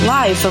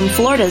Live from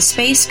Florida's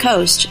Space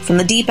Coast, from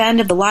the deep end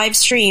of the live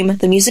stream,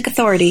 The Music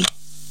Authority.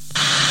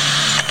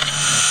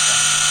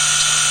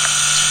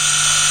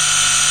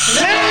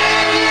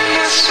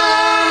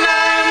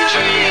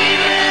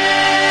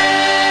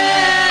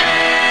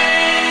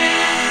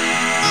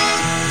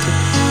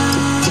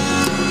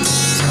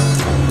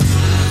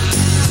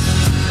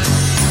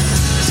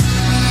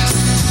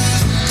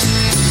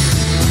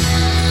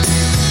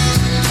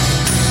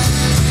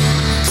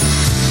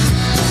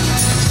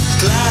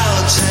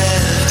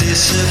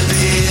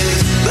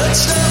 Disappeared, but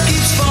snow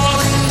keeps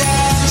falling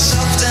down,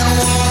 soft and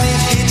warm,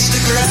 it hits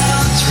the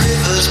ground,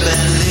 rivers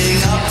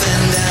bending up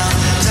and down,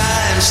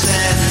 time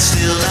stands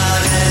still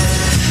out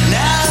ahead.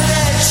 Now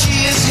that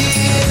she is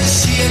here,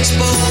 she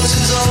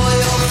exposes all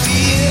your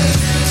fear.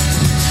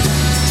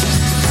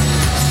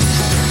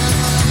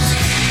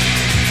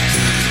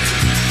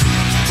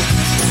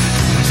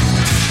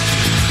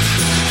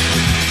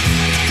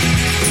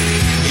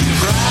 You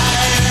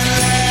cried and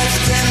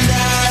laughed and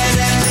died,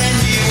 and then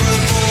you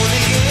were born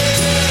again.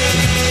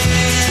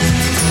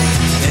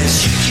 As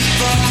you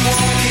keep on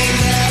walking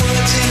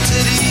backwards into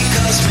the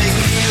cosmic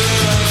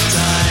mirror of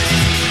time.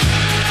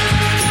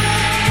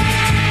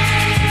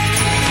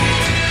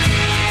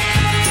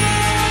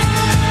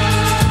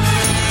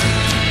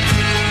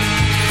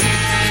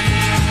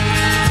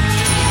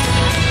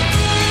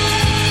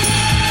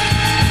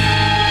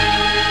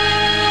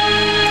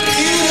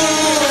 It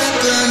all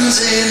happens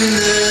in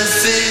the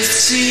fifth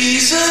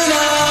season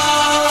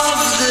of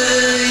the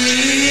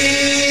year.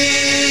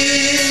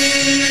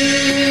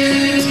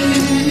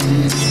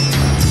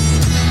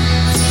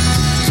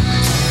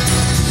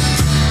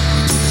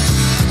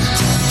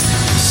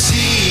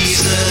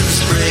 Seasons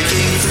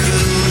breaking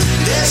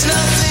through, there's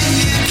nothing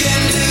you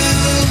can do.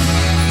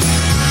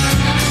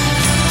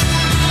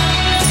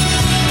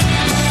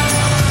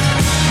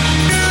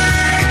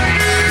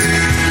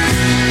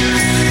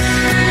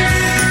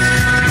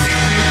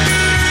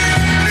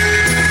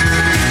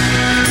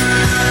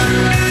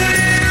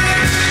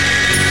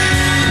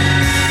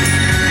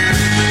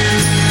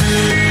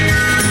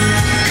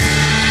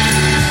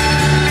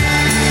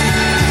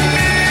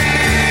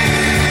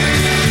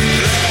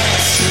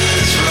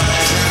 Glasses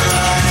rise and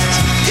rise,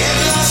 get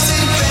lost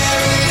in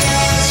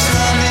paradise,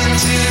 run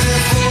into the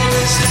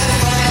forest and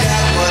find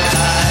out what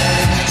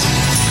hides.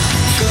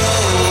 Go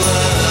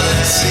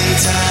a-lasting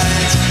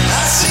tides,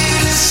 I see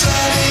the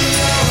sun in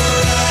your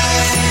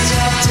eyes,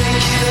 I'll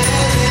take you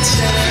there, it's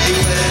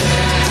everywhere.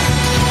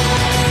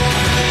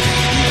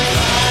 You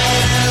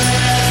cried and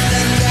laughed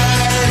and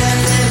died,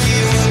 and then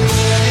you were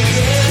born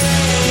again.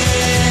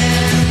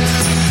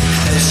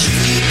 As you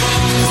keep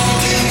on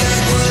walking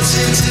backwards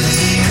into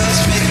the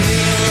cosmic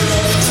mirror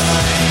of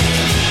time.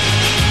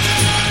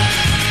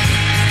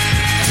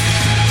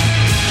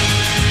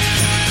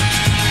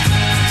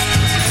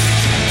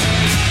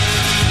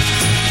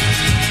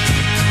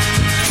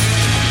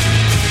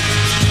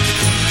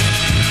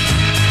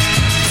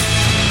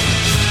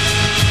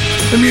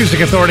 The Music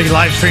Authority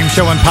live stream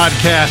show and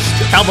podcast.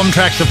 Album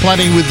tracks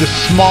aplenty with The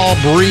Small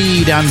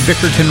Breed on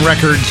Bickerton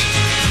Records.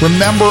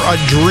 Remember a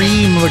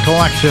Dream, the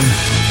collection.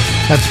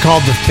 That's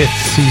called The Fifth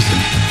Season.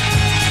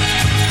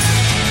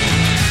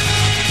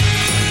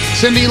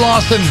 Cindy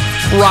Lawson,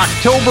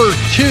 Rocktober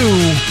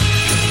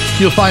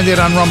 2. You'll find it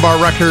on Rumbar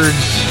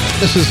Records.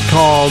 This is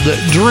called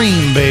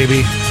Dream,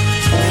 Baby.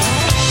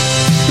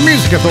 The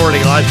Music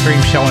Authority live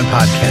stream show and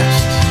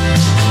podcast.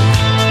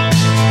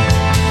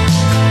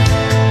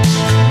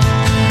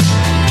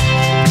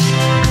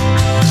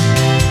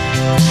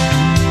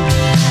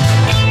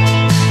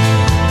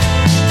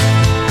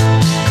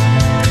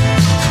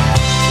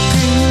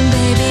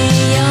 Baby,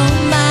 you're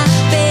my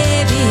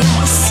baby.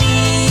 I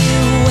see you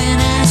when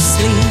I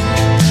sleep.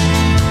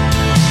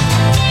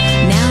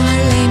 Now I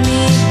lay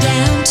me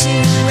down to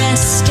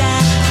rest. I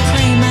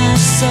pray my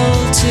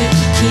soul to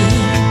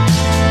keep.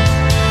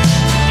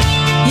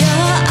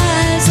 Your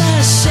eyes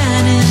are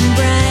shining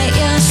bright.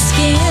 Your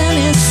skin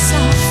is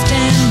soft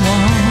and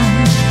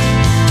warm.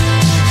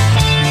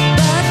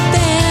 But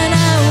then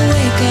I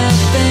wake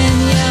up and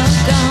you're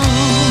gone.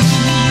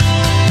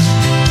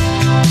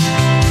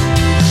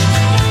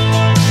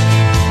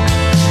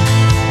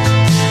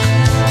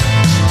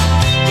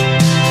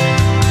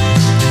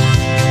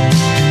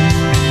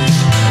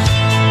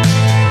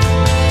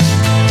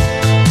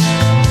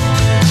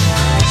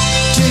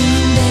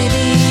 Dream,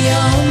 baby,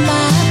 you're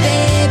my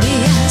baby.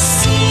 I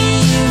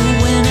see you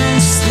when I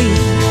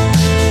sleep.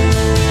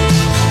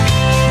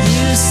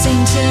 You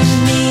sing to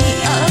me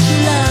of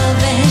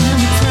love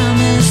and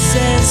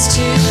promises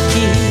to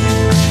keep.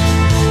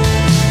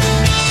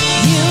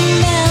 You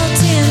melt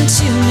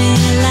into me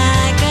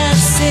like a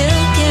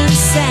silk and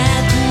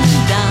satin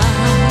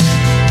doll.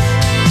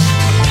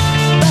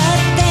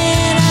 But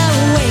then I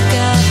wake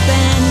up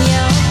and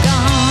you're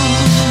gone.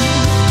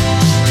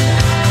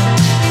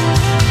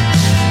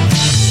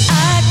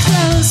 I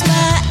close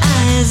my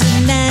eyes at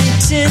night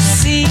to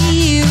see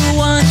you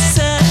once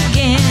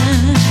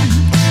again.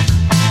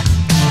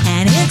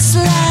 And it's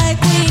like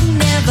we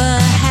never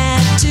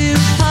had to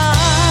part.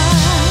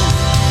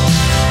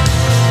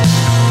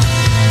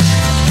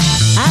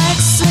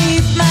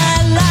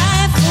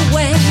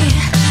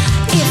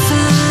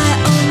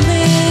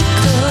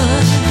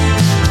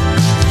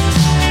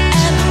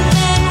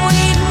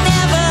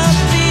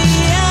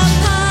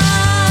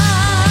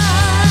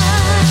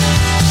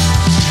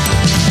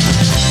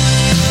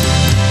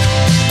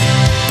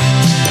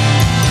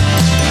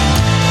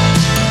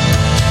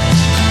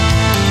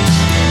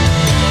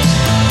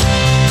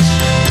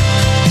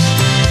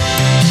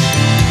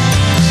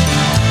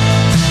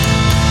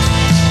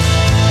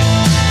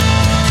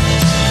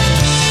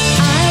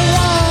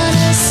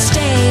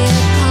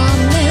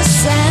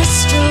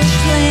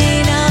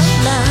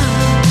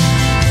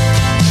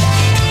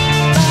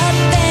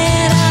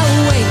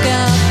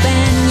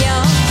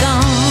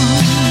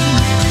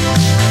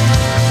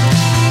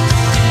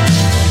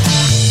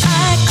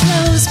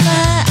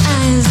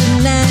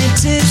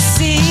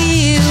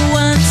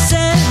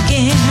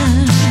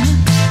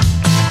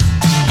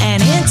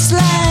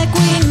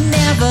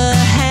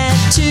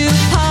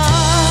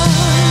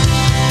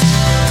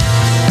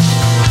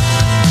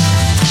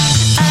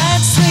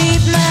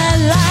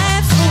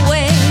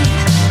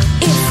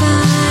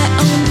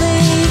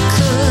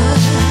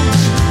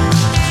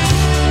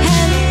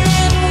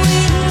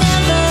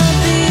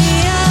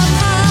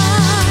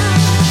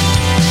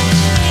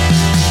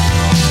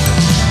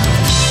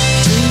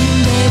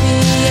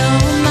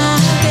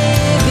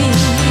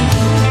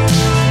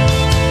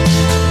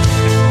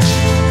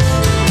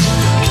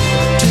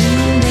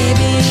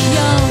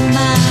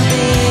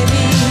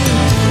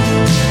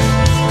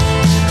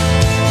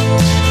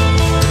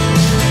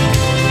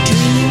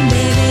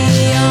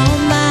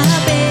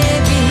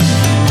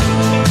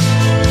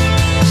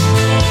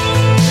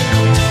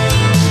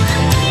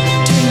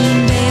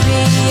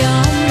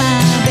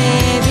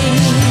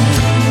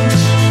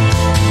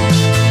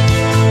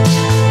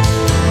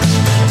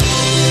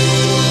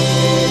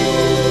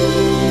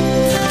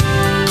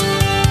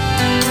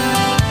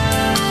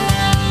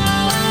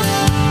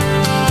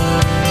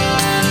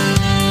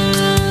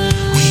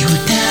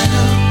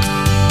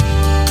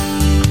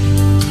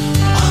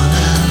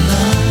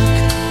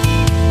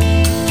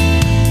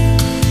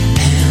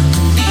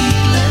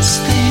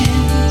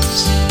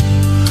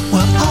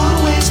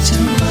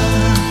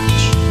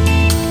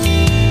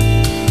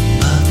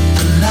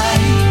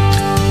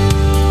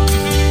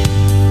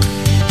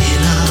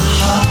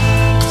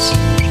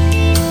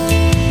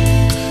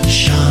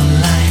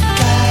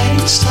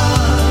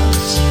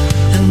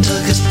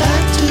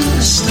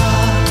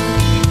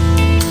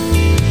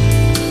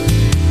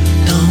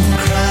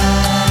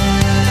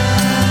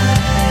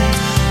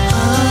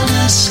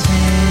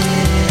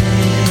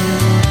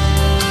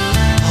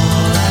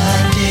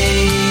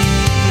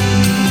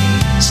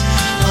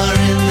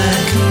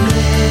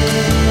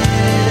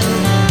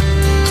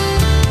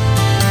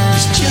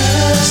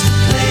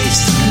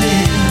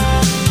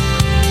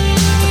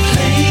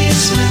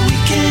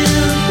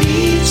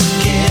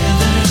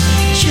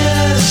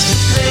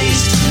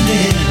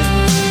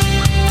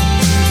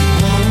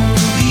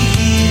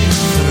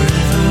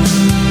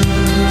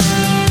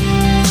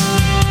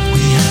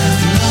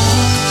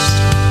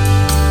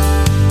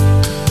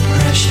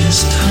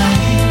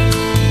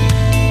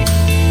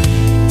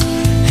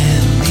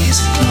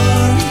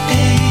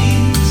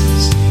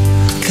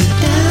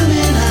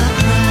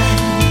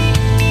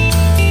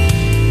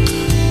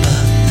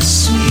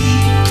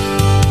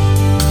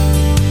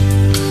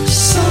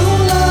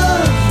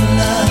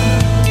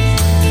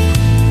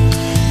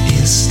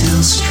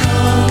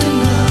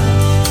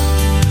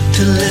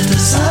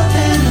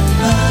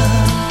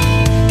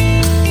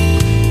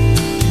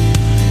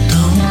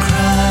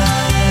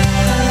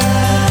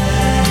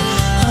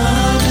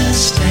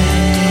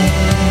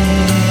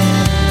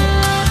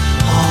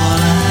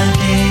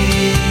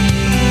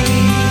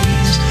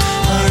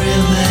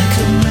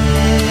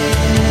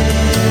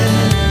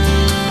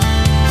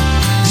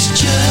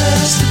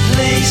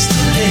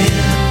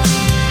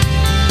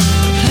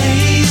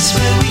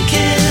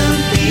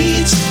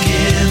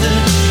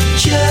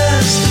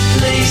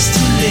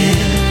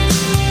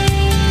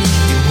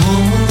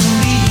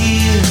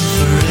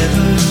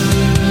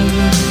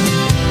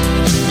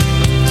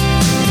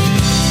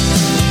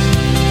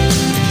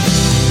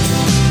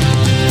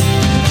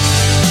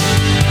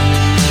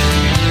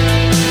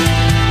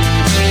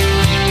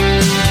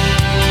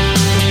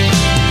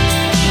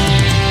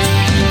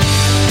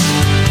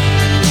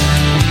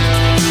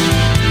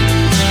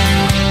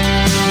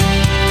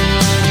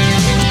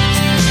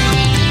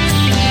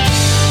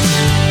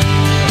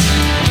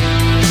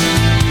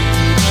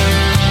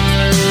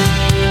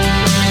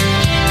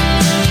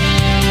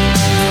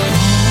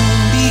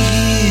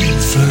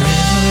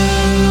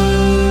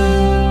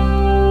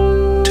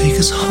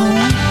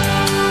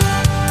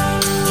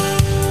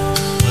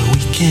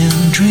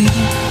 dream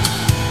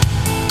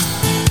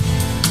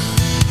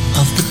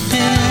of the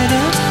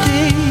better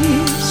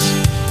days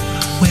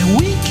where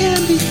we can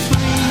be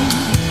free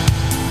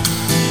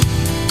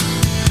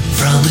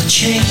from the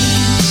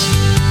chains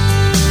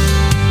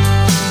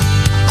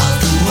of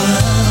the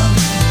world,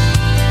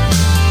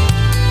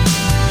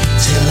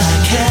 till our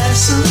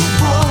castle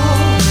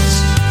walls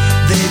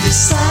they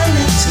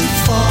decided to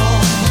fall.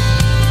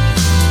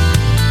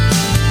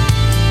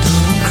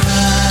 Don't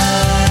cry,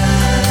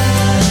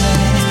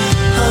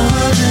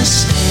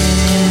 understand.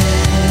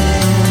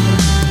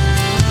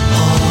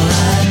 All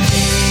our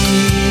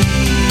days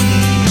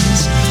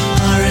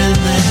are in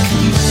their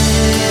command.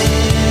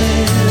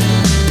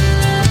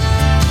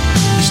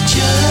 It's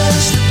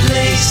just a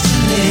place to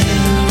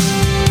live,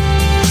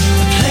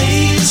 a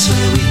place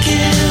where we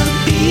can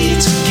be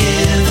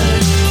together.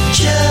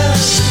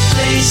 Just a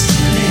place to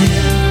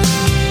live.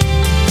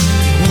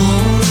 We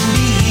won't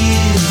be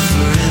here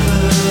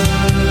forever.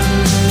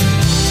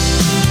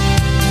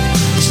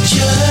 It's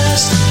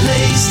just a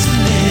place to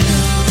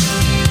live,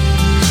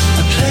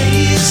 a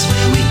place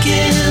where we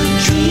can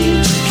dream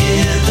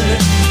together.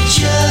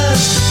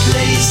 Just a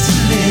place to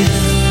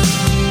live.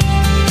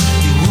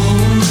 We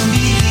won't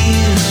be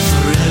here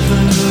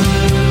forever.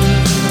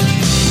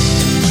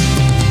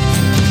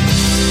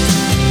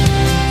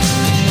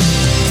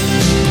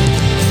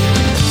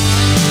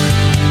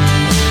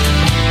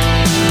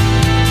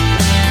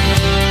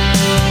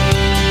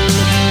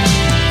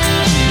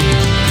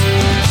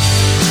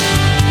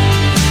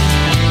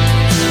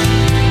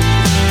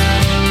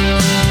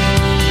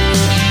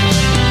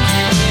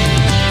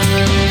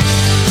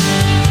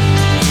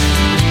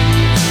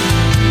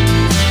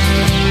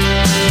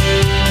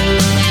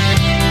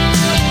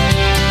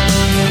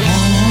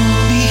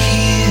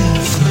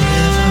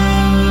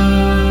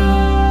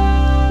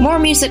 More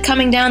music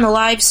coming down the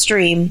live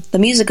stream, The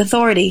Music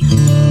Authority.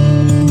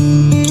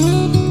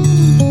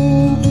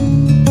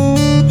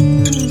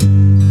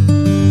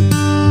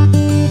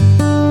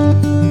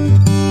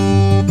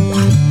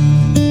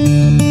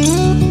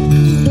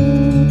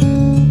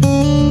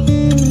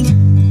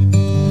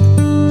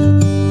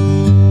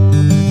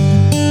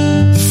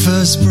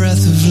 First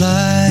breath of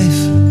life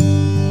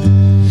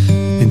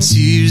and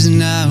tears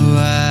in our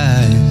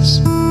eyes,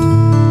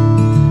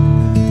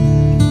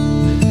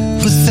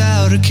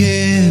 without a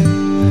care,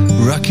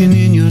 rocking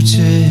in your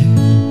chair,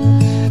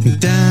 and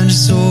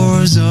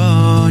dinosaurs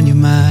on your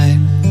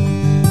mind.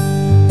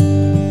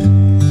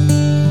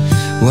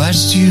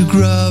 Watched you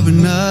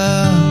growing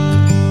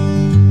up,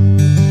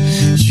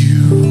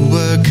 you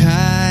were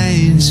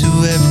kind to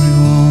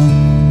everyone.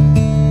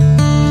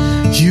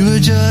 You were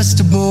just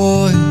a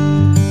boy,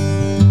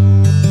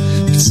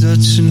 but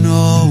such an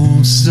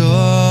old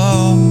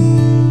soul.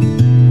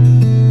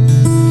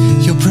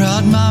 Your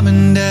proud mom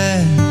and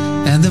dad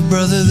and the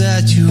brother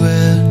that you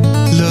had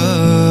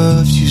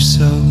loved you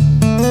so.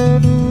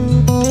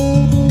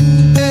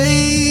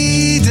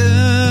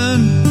 Aiden,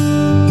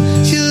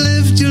 you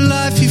lived your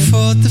life, you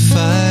fought the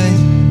fight,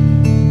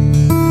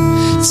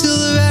 till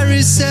the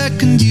very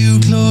second you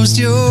closed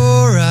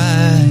your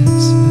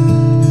eyes.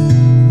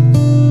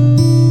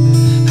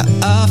 I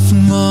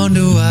often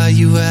wonder why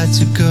you had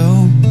to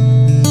go,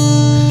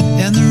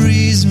 and the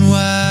reason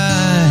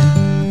why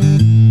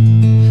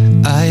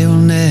I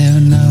will never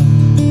know.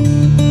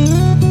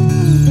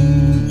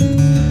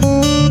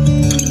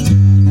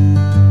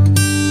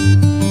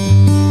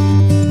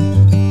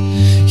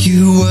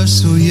 You were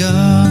so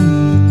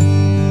young,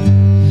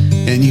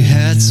 and you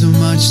had so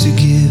much to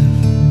give.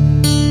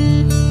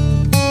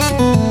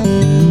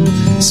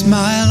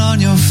 Smile on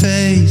your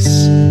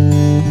face,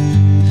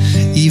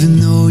 even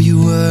though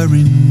you were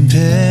in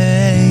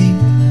pain.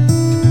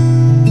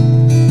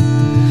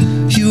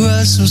 You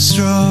were so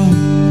strong,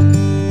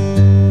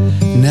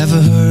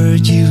 never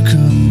heard you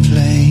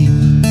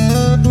complain.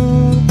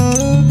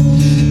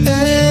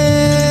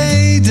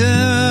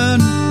 Aiden,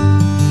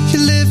 you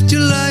lived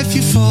your life,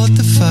 you fought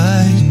the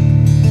fight,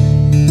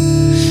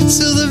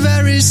 till the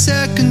very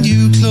second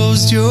you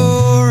closed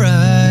your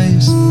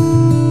eyes.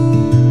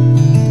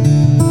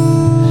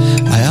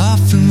 I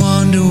often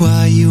wonder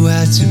why you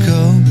had to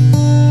go,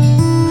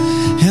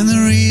 and the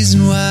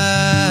reason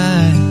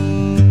why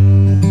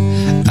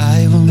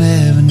I will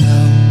never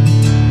know.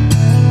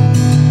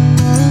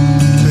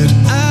 But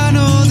I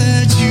know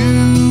that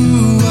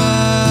you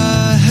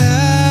are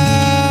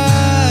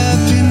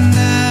happy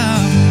now,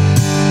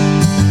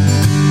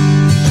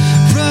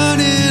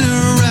 running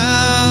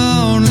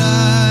around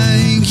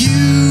like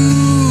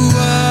you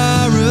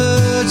are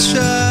a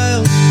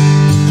child,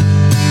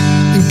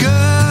 and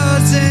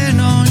God's hand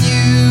on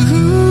you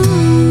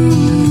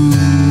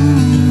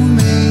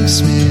makes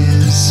me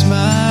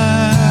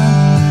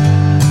smile.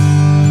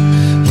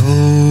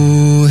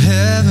 Oh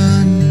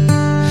heaven,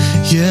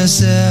 yes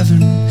heaven,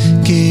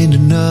 gained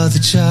another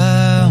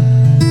child.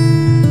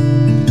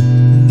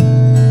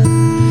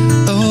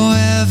 Oh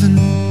heaven,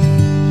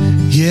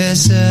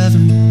 yes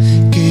heaven,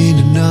 gained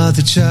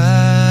another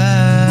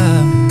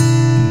child.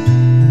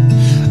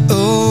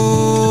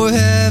 Oh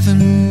heaven,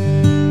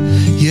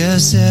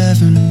 yes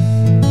heaven.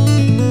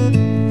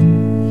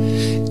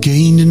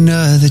 gained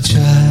another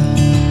child.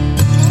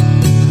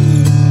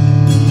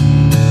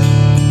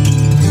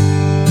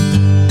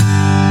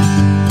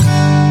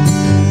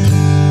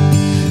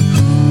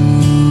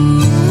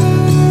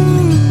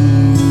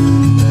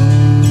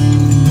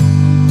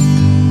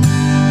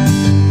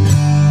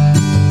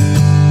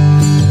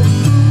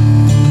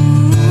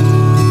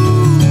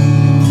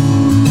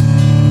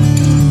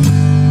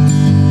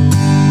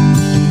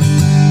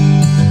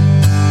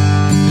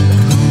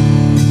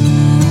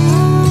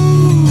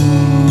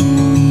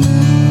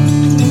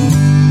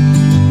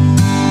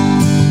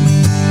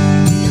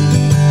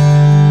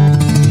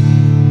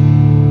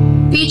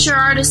 Feature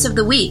Artist of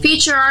the Week.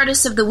 Feature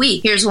Artist of the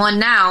Week. Here's one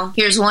now.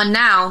 Here's one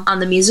now on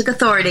the Music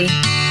Authority.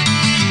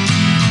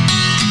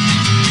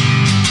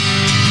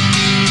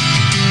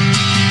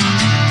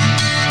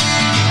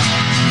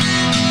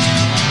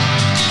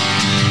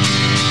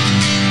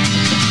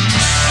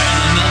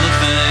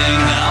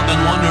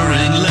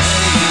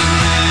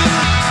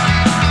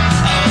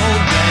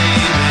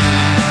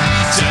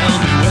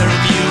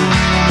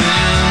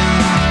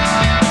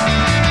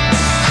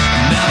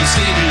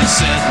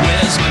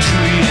 Where's my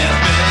tree at,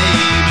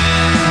 baby?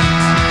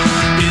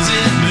 Is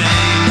it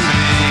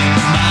maybe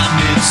my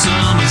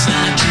midsummer's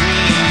night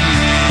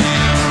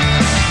dream?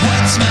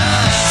 What's my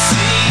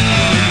scene?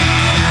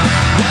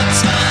 What's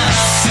my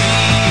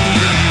scene?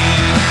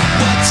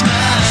 What's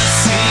my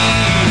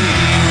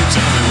scene?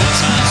 Tell me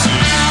what's my scene?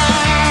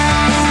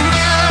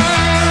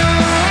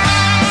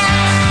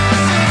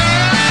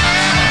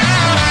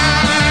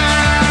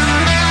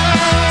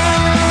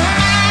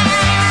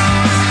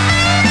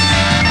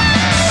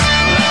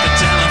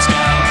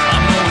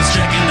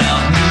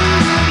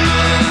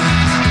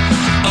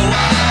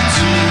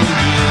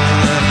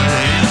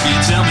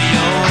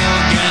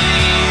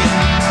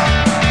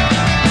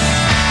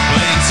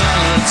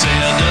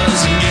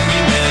 Doesn't get me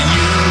where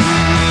you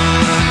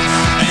would.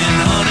 And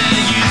honey,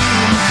 you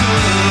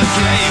could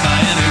play by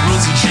any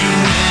rules that you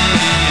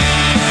made.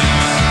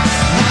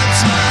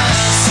 What's my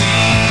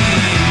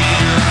scene?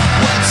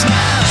 What's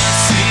my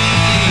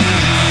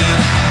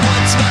scene?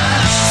 What's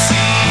my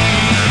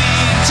scene?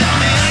 Tell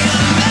me I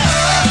gotta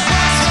know.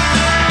 What's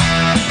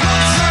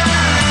my scene?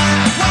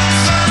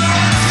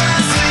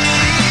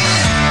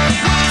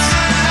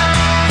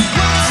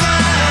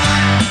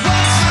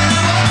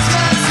 What's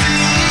my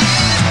scene?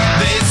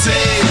 They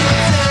say,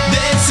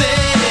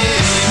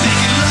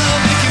 making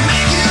love,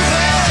 make you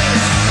wet.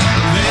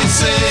 They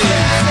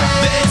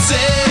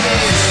say,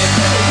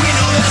 we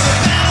know there's a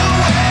better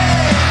way.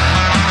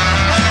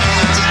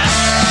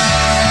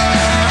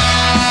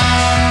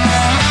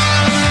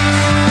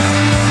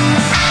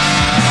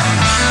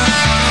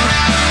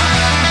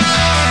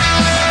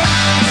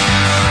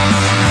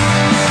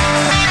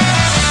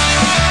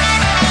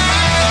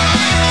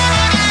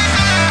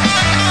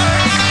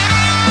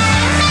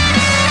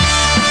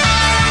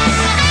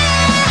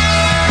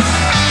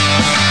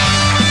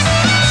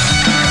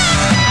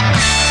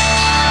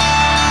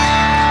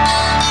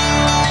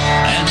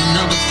 And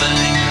another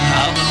thing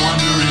I've been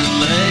wondering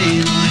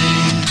lately,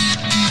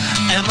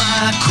 am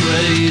I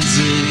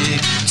crazy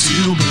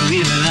to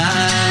believe in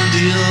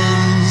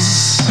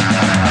ideals?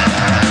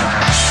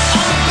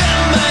 I'm a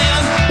better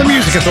man. The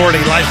Music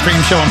Authority live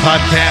stream show and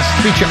podcast.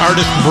 Feature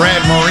artist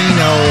Brad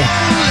Marino.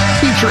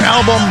 Feature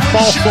album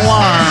False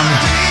Alarm.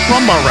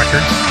 Rumbar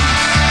Records.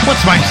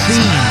 What's My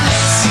Scene?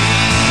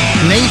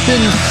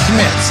 Nathan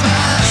Smith.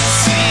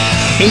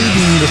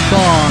 Aiding the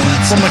song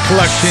from the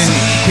collection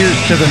Here's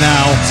to the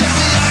Now.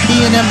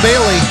 Ian M.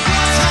 Bailey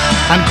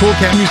on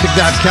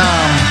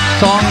CoolCatMusic.com.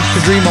 Songs to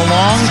Dream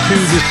Along to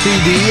the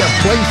CD A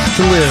Place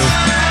to Live.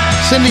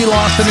 Cindy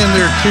Lawson in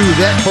there too.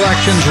 That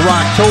collection's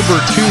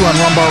Rocktober 2 on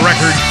Rumbar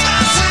Records.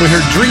 We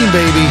heard Dream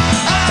Baby,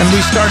 and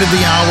we started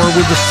the hour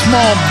with The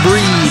Small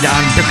Breed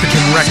on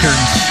Bickerton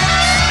Records.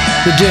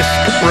 The disc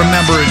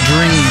Remember a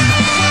Dream,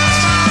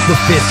 the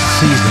 5th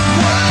season.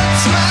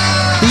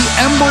 The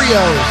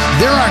Embryos,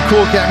 they're on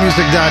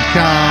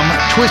CoolCatMusic.com.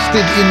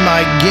 Twisted in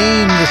My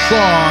Game, the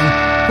song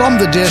from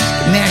the disc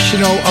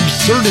National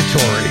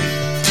Observatory.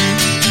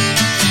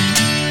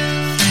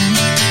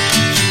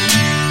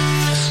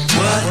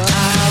 What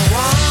I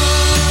want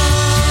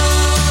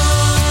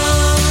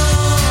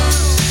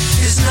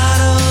is not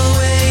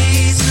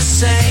always the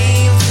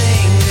same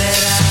thing that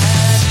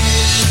I do.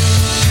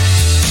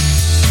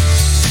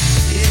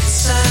 It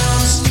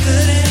sounds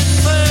good at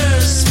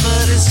first,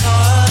 but it's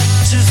hard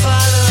to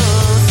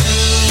follow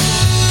through.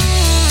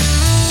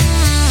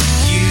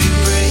 You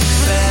break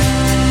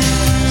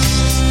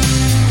fast,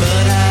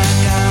 but I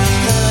got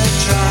the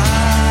drive.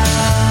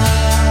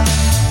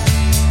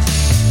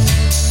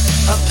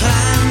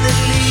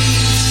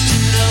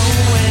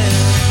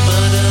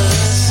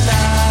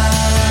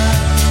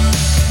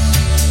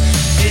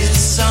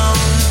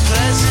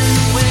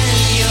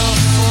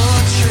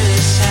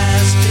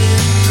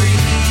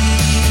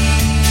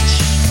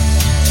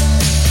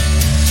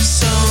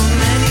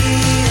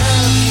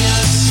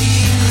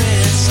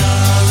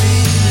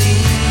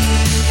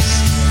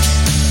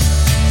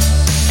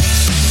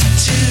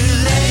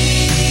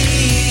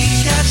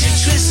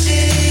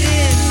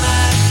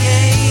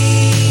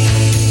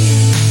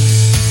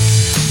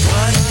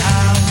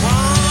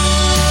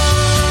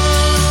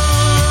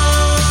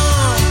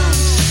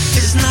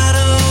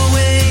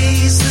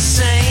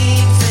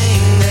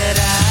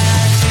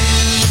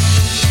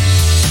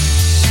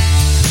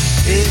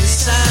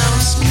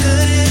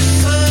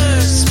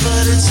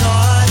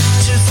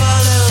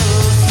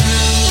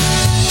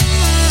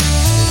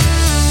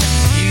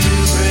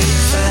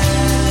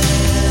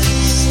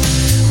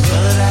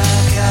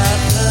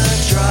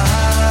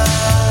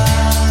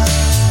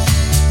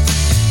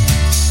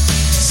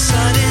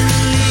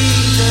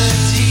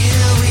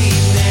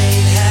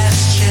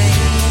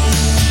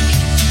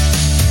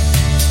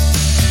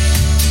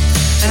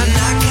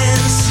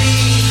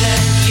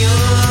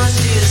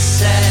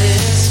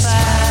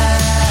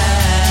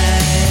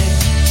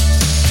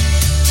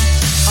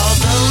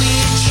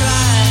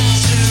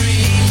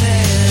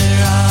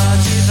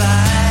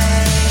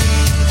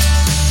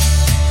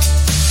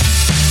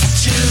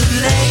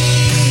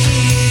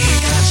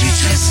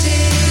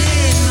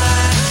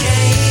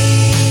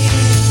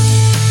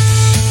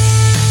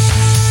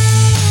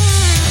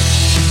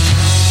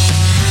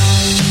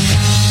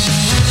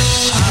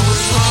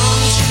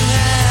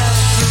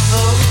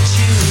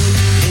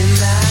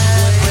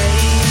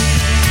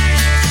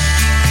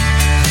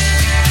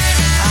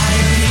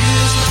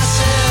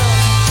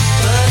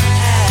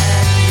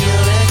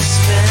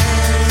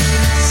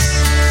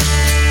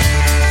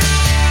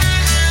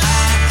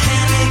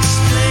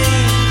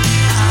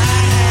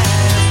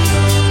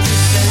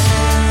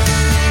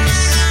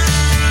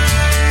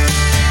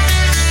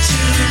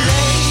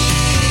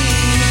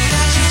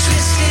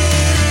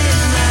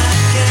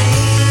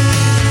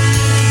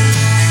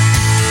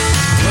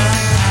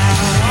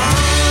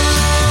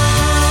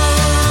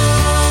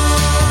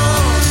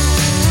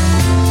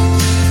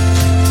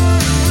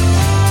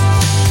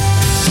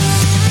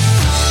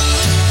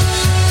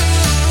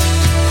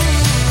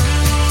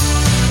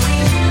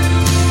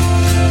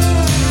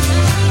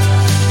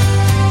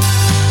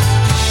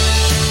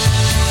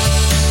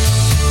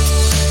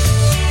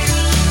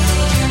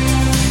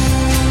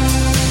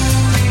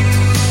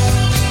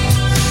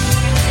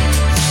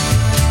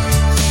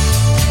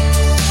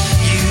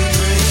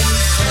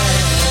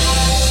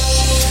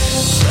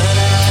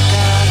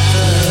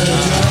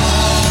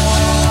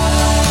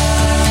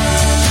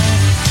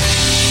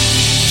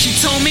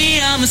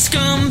 I'm a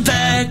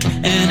scumbag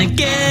and I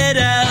get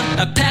out.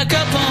 I pack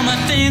up all my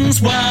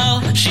things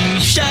while she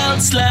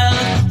shouts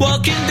loud.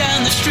 Walking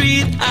down the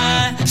street,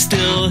 I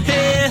still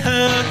hear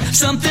her.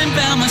 Something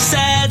about my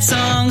sad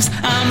songs,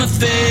 I'm a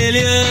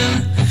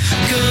failure.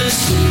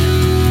 'Cause you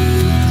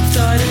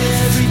thought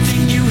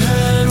everything you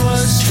heard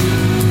was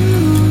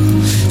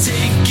true.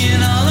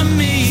 Taking all of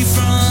me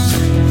from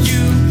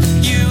you.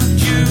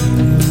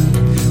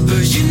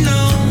 But you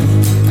know,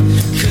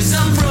 'cause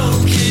I'm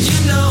broken, you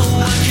know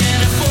I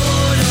can't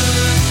afford her.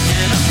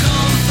 And I'm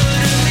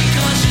comfortably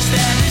conscious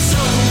that it's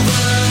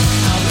over.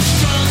 I was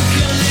drunk,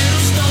 a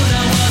little stoned,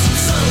 I wasn't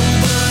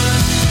sober.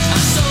 I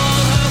saw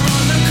her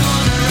on the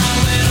corner, I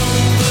went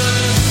over.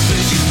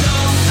 But you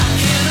know I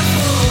can't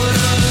afford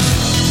her.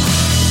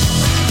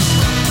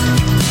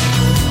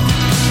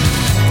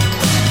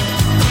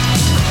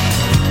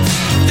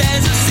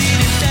 There's a seed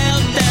of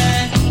doubt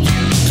that you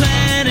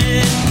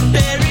planted,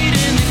 buried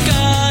in the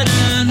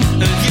garden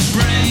of your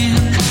brain,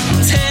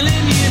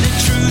 telling you the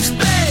truth,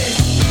 babe.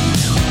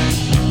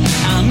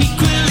 I'm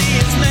equally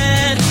as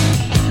mad,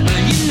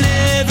 but you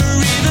never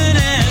even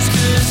asked.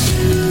 'Cause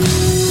you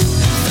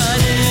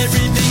thought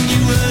everything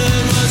you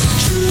heard was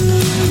true.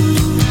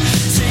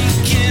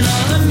 Taking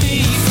all of me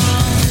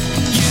from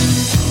you.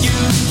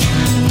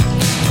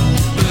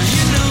 But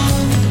you know,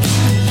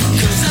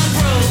 'cause I'm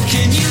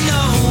broken, you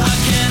know I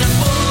can't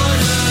afford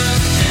her.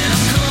 And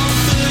I'm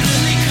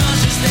comfortably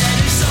conscious that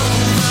it's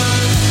over.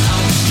 I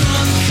was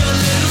drunk, a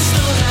little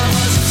stoned, I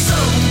wasn't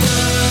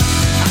sober.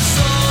 I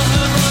saw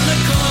her on the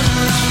corner,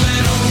 I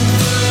went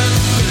over.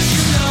 But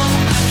you know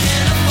I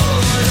can't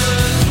afford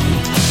her.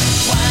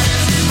 Why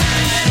does it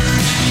matter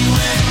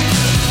anyway?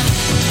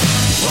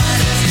 Why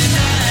does it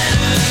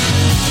matter?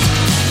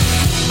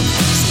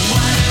 So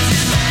why does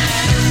it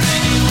matter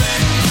anyway?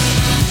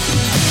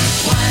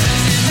 Why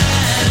does it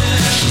matter?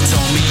 She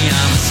told me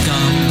I'm a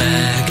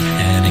scumbag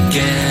and to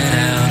get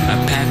out. I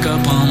pack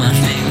up all my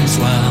things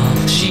while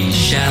she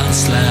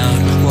shouts loud.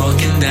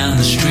 Walking down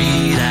the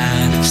street,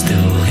 I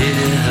still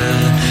hear her.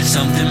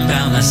 Something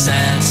about my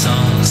sad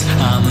songs,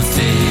 I'm a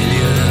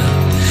failure.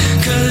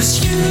 'Cause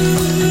you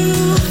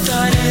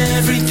thought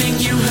everything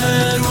you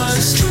heard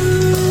was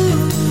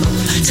true.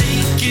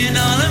 Taking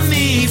all of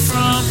me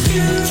from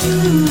you.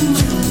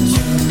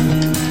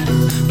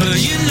 But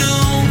you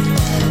know,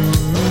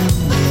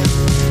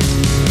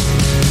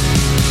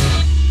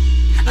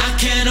 I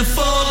can't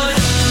afford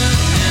her.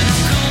 And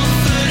I'm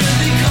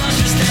comfortably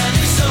conscious that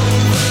it's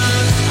over.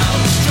 I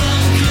was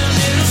drunk, a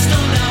little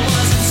stoned, I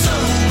wasn't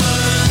sober.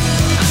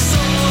 I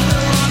saw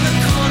her on the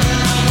corner,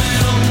 I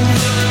went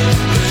over.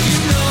 But you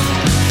know,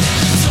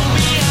 she told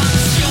me I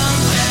was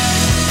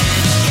scumbag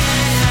and to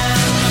get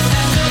out. I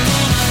packed up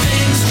all my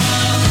things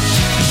while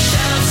she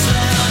shouts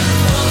loud.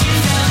 Walking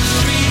down the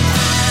street,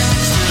 I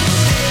still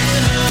hear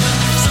her.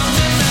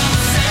 Something about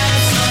my sad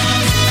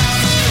songs,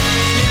 I'm a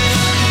failure.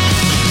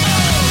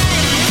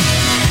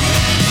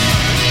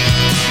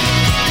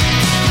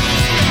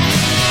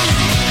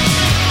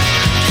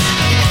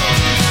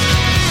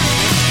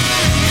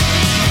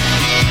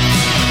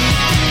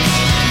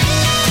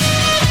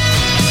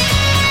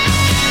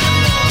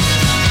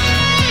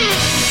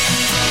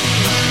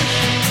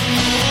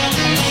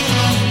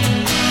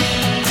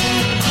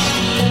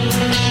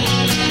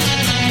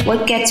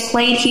 What gets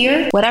played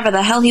here? Whatever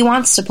the hell he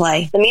wants to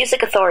play. The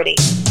Music Authority.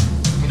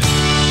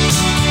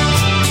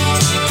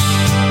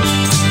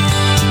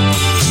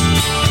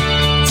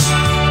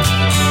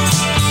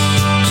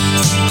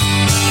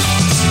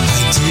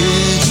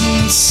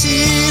 Didn't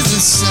see the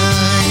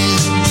sign.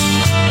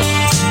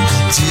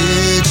 I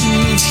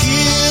didn't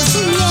hear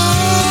the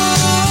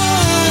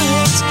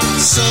light.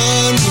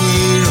 Sun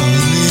would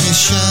only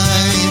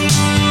shine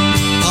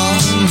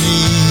on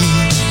me.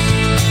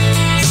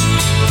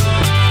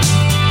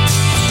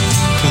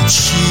 But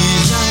she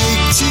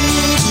liked to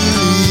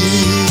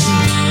believe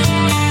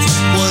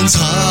one's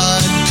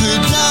heart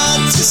could not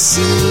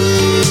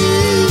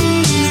deceive,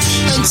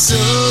 and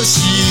so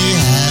she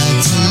had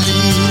to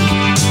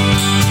leave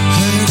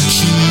her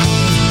key.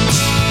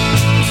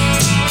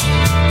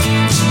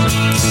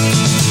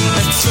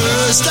 At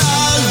first I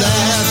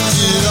laughed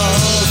it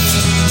off.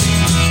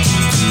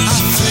 I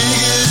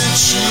figured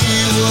she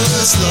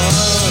was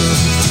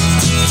lost.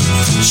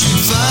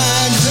 She'd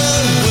find her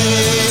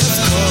way, of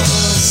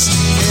course,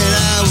 and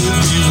I would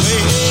be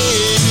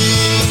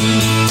waiting.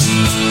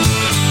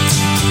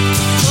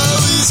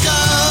 Chloe's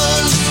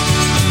gone.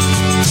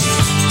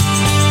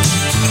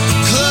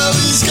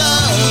 Chloe's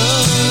gone.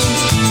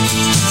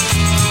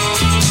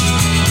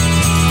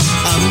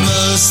 I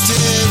must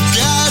have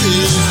got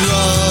it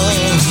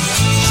wrong.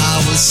 I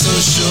was so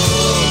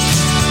sure.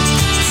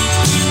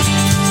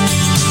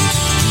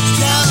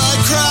 Now I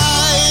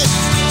cry.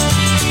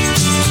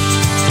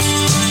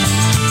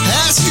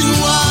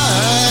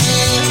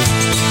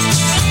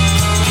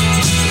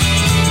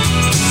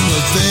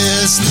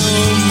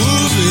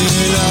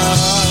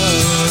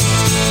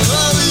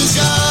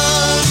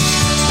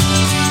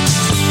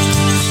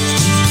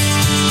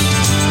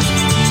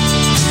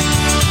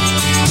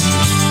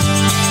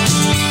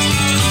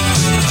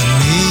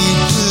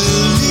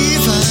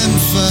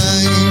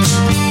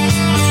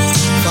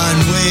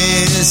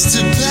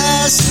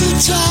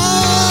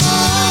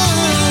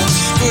 time,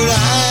 but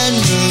I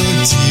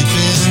know deep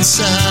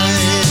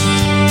inside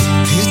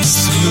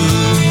it's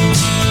true.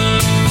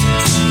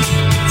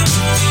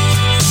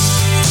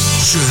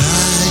 Should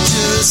I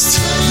just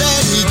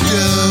let it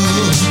go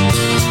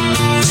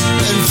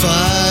and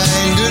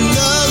find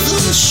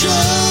another show?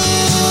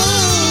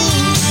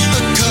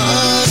 A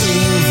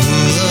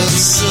carnival of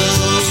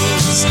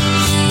souls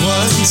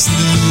once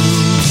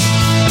new.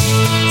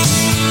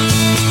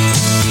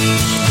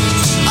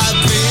 I've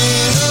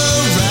been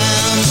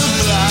around the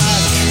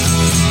block,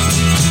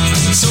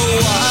 so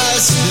why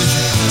is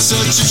it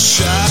such a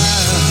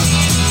shock?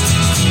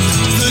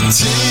 The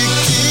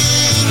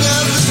ticking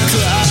of the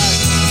clock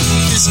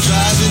is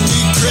driving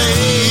me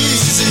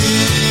crazy.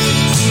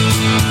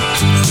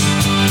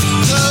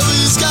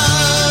 Chloe's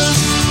gone.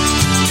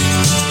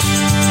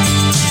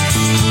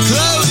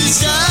 Chloe's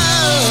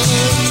gone.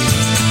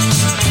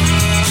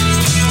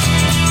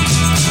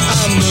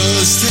 I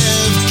must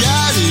have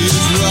got it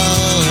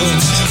wrong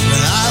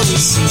when I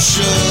wasn't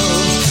sure.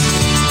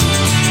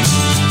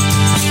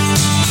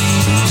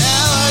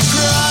 Now I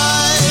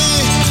cry,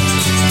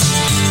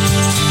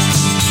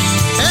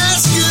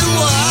 asking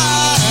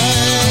why,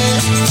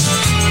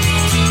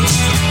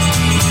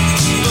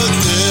 but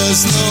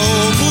there's no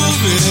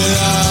moving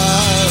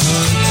on.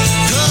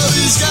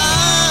 Chloe's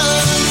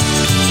gone.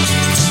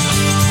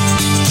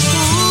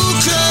 Ooh,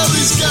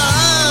 Chloe's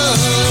gone.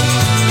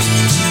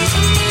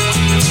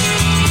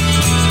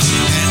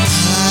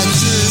 I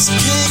just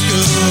can't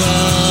go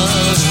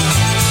on.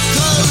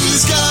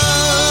 Chloe's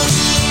gone.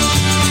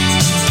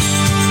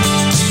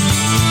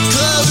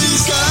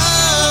 Chloe's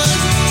gone.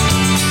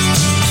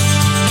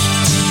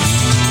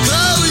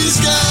 Chloe's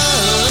gone.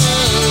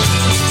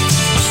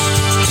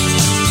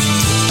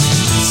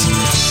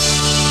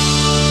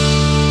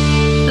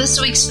 This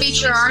week's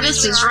feature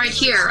artist is right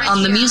here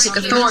on the Music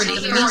Authority.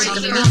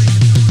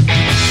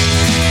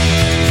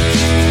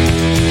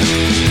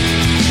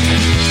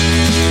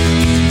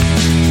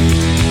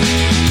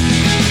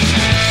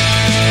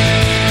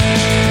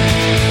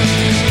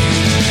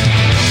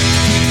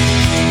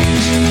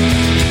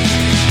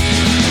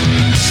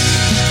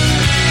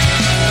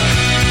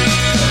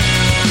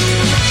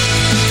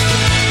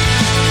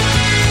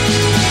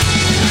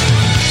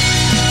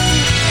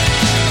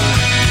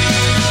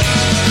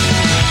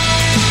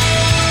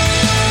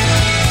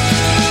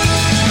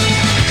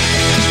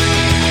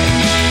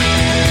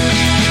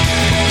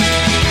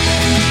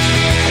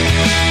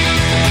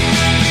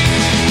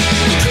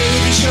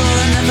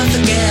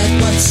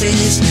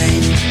 His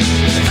name.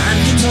 The man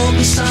who told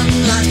me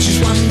sunlight's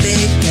just one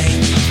big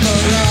game. For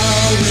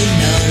all we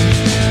know,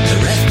 the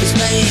ref is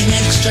playing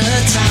extra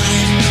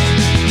time.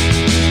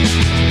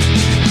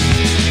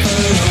 For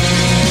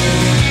all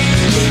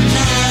we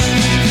know,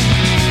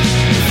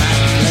 the fat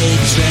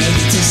lady's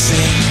ready to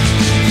sing.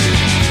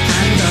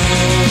 And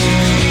all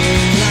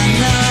I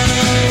know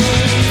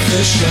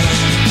for sure,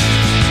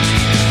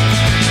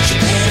 she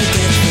better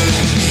get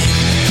home in.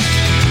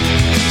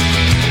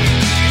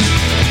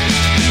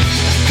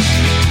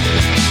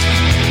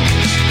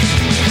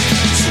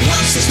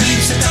 His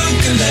name's a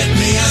Duncan, let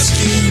me ask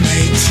you,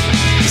 mate.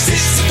 Is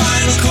this the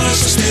final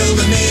chorus or still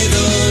the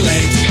middle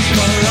eight?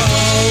 For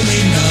all we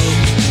know,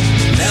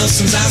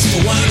 Nelson's asked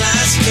for one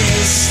last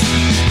kiss.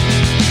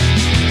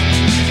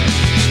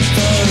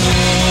 For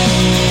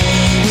all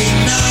we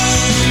know,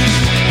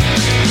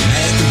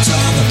 Meg and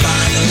Tom are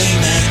finally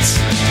met.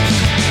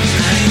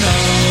 And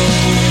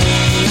all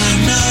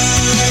I know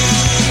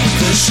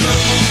for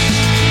sure,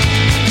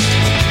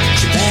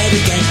 she better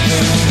get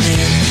home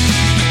in.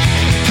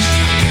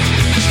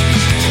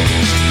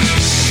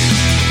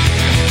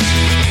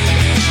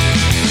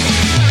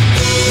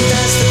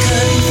 As the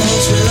curtain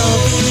falls, we'll all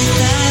be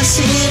there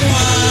singing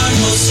one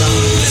more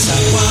song. Let's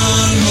have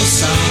one more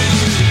song.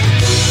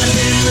 And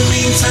in the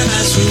meantime,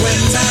 as we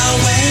wend our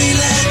way,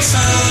 let's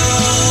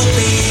all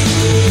be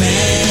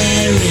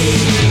merry.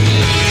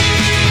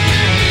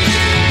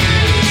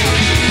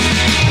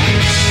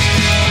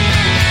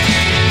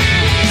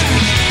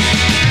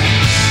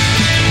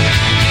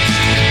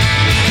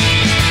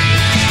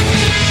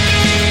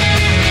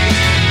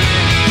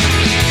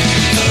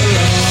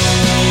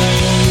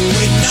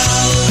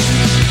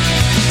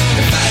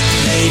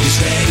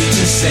 Ready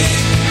to sing,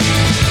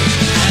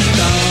 and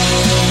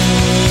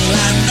all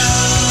I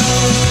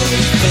know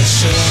for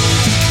sure.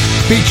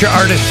 Feature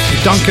artist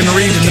Duncan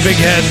Reid and the Big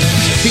Heads.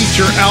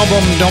 Feature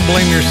album Don't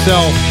Blame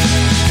Yourself.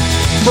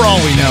 For all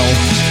we know.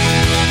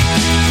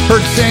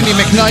 Heard Sandy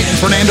McKnight and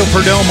Fernando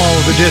Perdomo.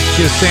 The disc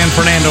is San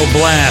Fernando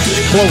Blast.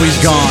 Chloe's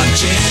Gone.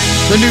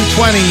 The new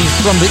 20s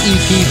from the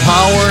EP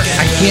Power.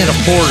 I Can't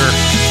Afford Her.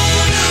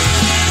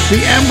 The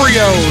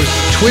Embryos,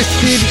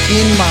 Twisted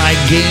in My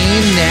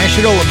Game,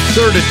 National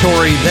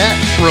Absurdatory. That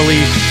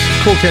release,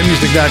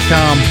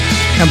 CoolCatMusic.com.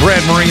 And Brad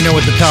Marino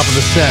at the top of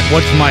the set.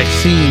 What's My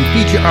Scene?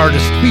 Feature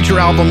artist, feature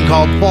album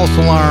called False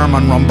Alarm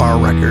on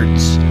Rumbar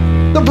Records.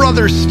 The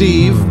Brothers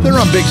Steve, they're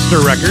on Big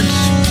Stir Records.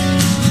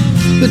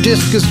 The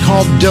disc is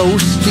called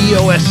Dose,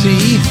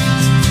 D-O-S-E.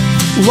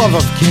 Love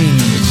of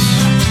Kings.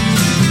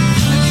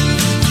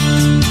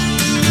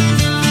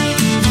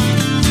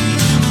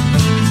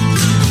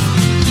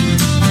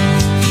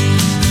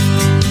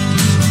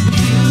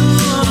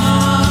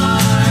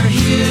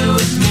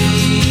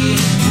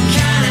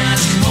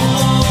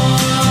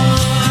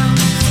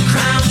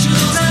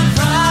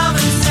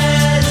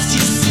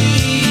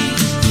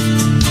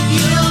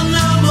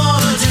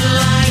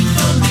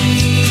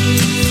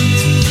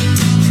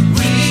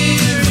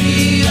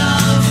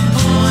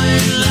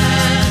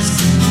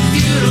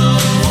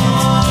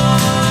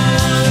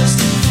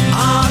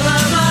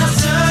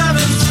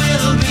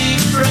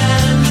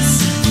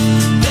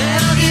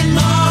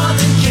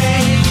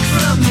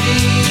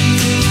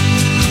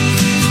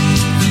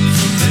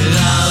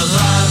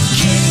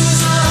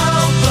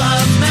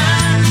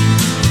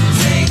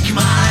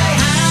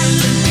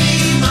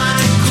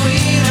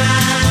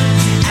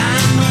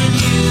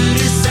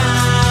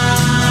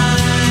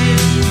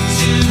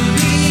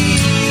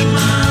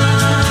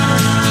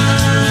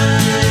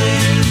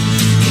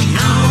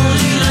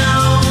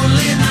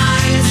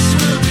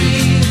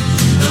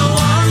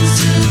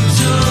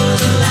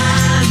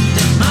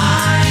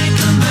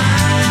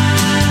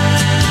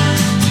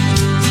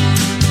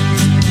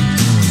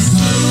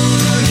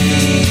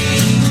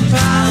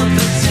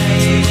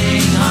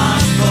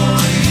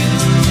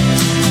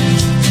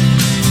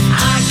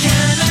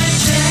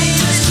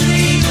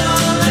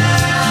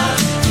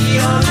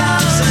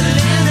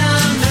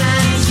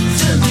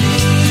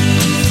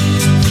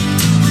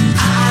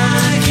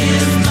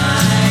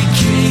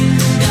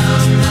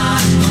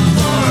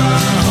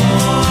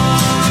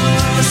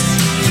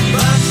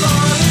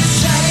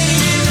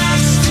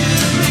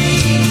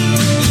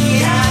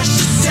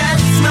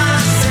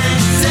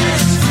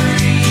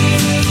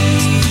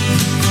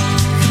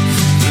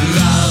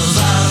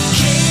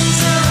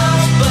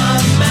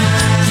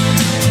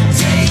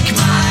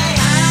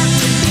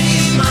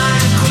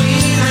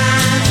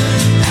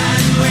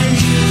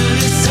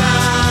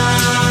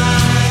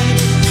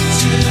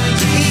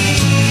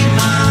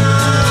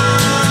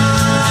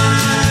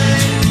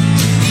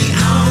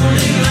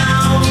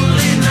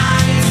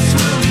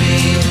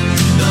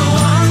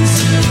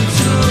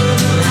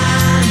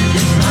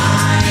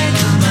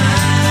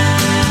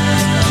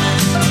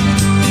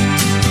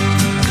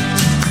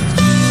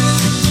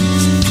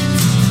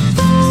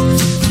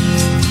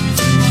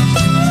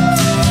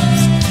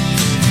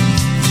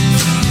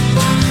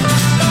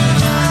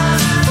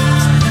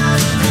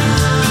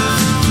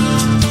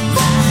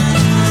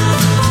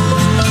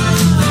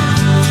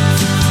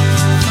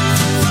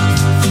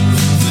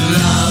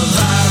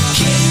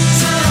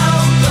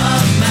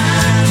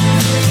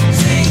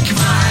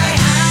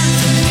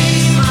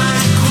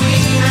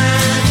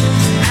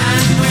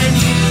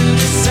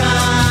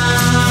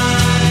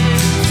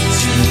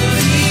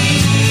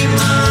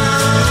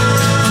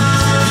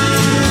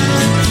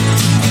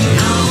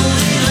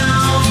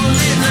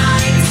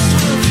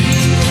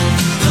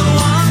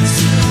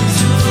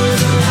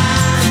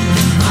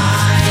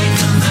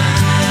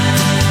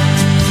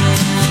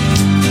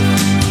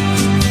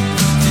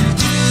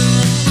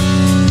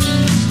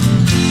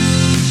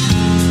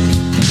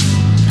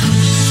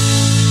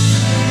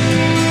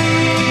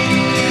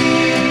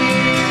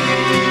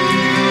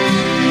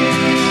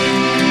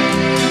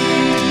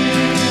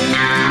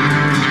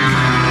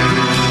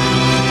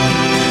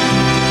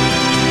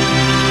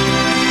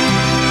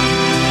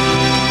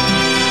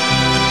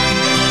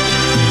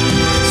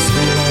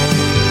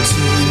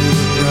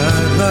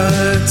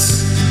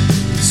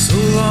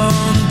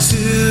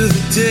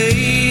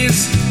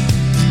 days,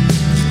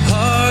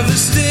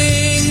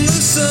 harvesting the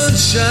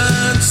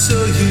sunshine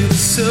so you'd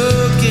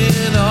soak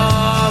in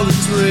all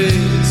its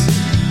rays.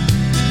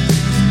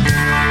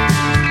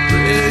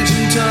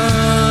 Raging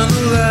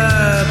tunnel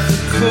at the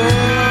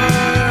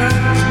core,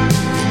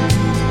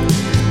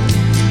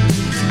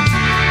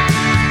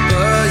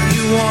 but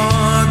you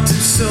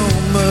wanted so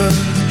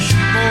much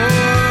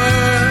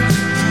more,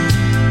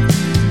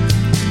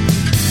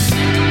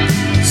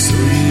 so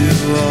you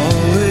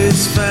always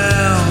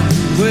found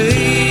a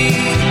way.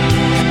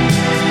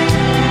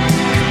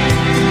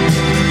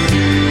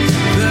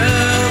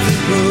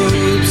 Velvet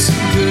ropes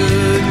and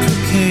good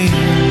cocaine,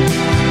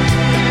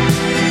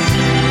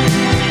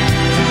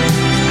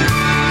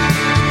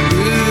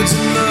 birds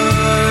and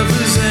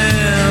lovers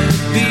and the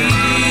beat.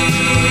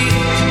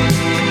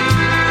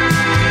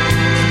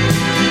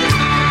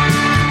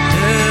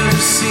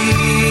 Never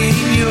seen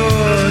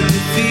your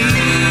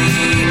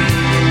defeat,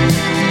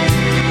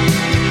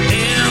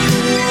 and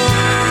the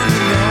one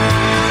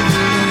on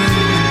the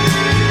moon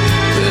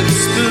with a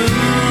spoon,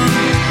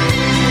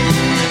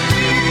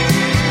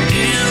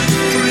 and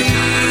the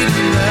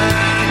freedom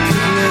that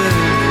could live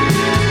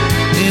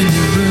in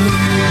your room.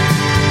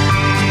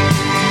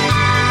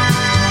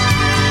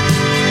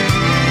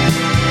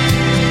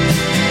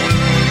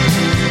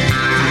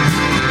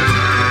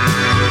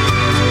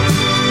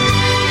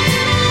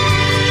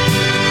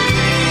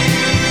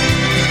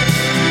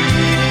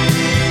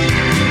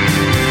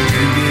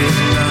 You did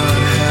not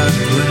have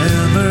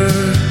glamour,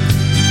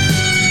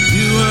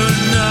 you were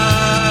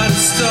not a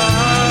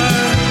star,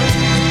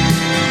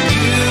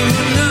 you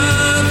were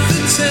not the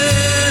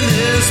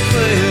tennis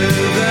player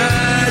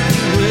that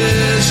you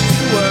wished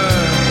you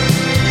were,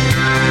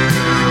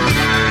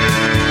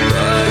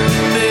 but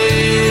you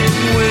made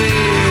me wait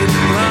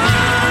in line.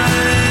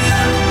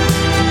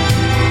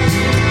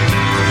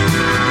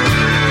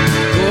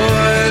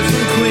 Boys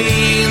and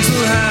queens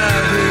will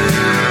have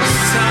this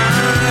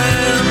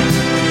time.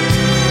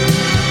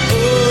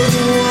 Oh,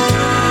 the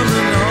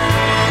woman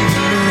on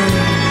the moon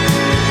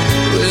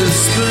with a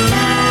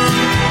spoon,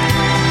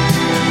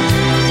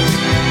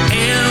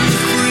 and the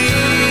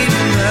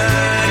freedom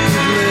that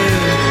could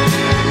live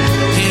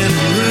in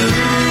a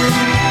room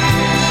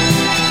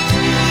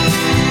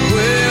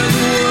where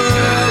the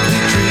world we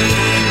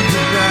dreamed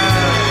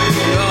about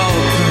would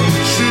all come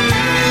true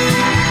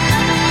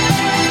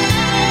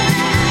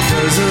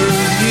 'cause of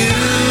you.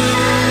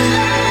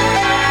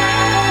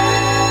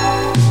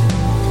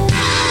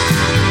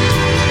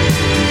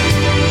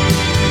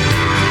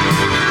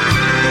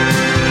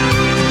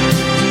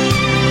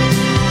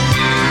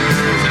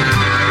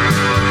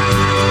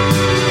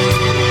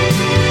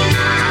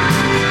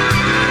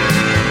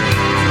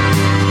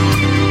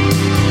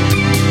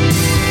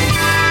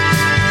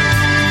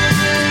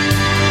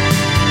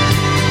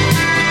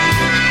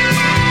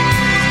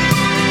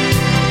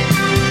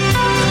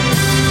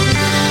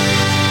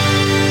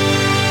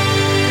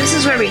 This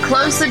is where we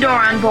close the door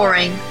on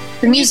boring.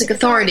 The Music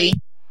Authority.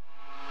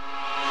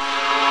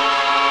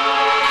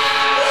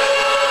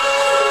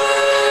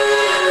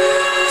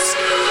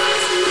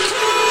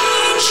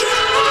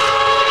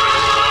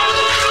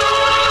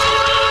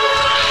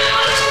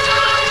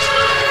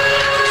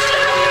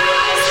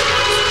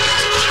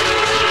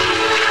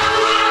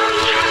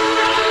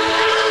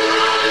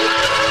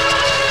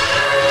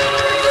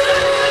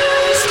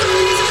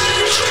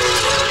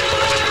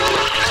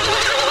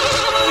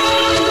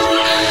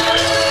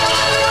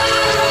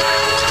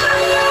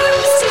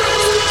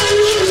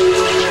 Thank you.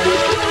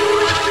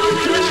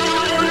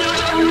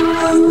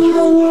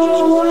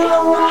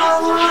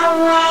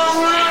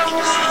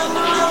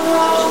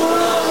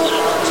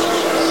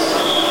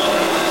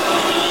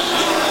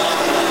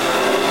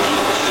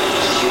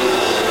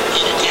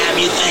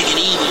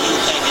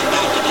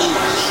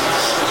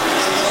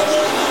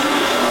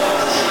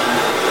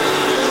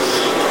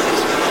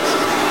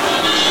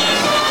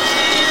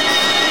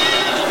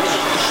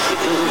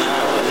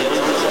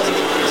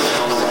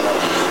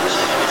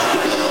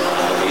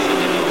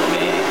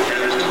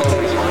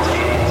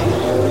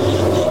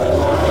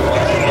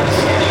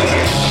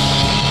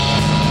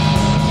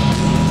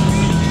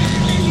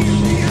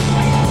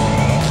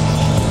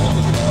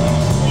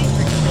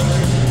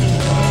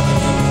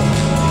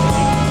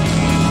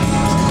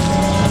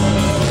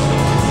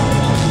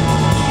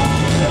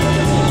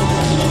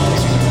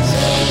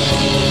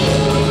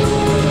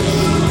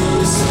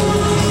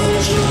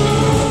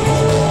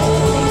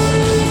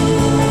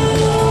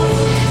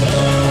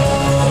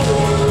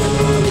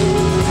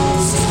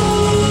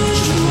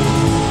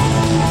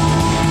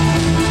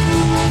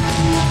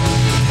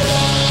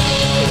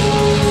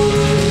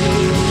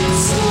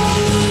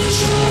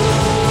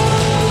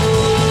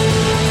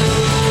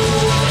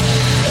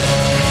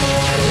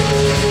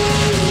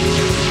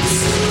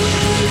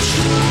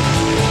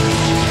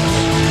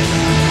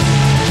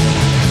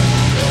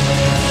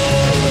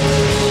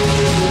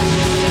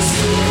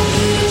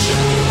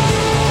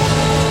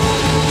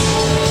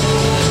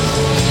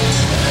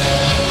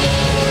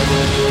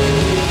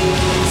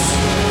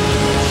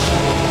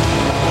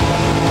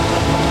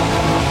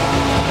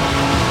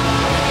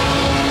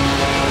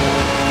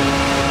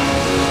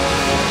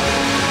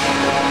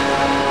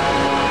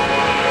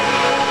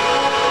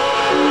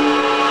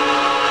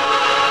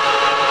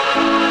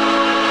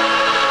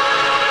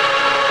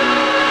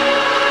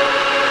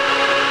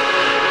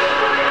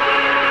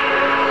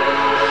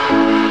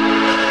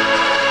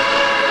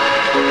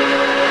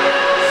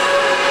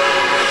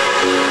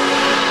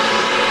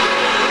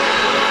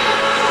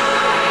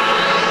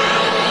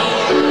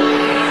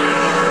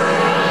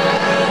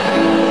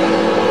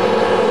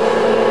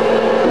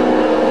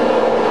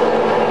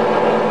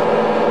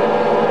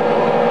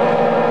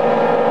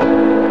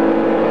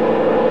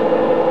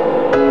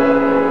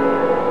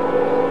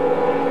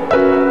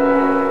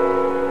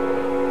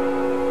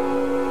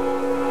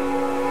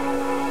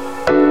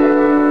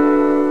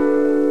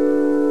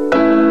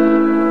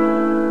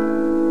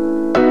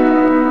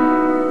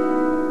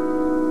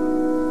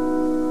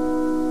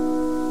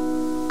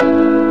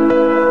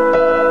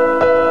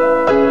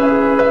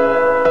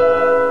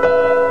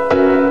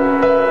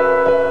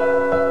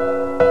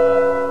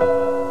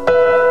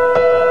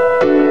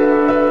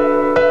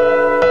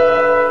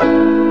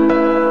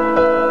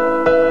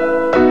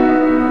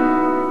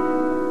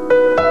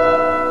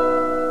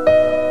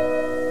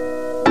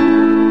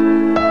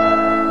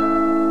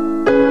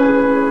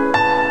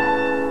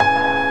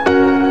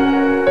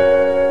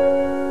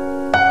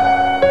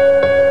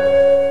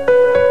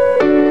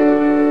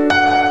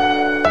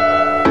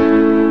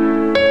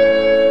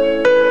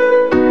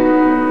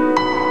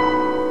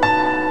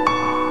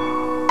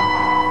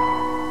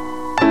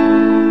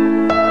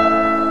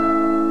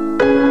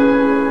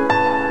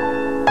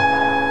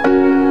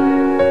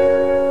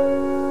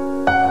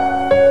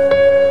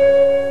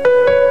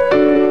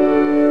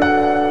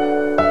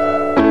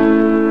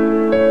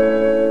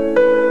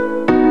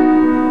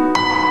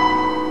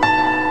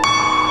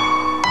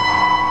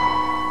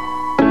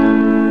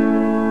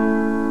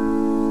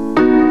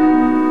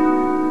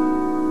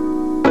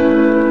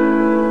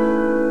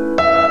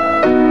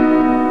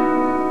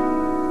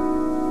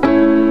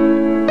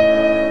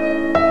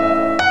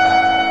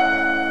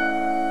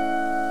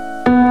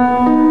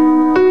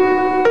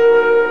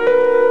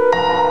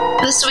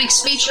 This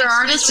week's feature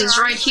artist is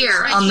right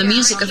here on the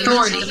Music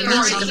Authority. Over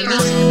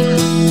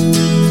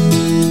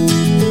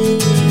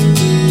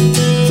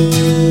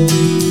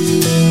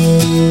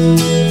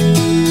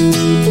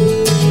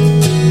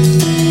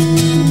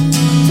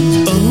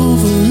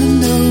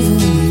and over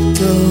we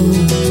go,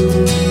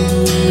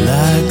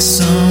 like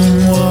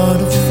some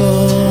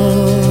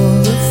waterfall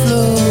that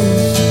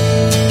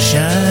flows,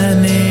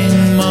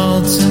 shining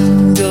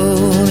molten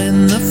gold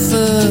in the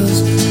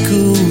first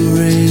cool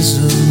rays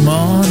of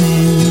morning,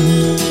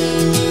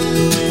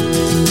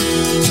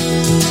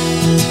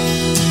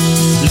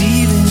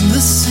 leaving the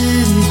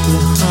city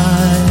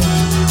behind,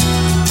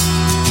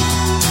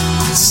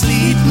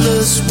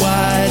 sleepless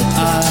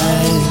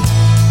wide-eyed.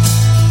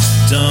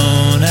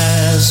 Don't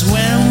ask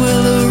when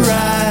we'll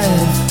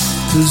arrive,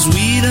 'cause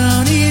we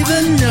don't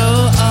even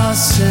know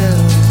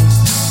ourselves.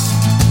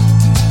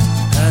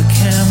 How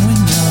can we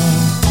know?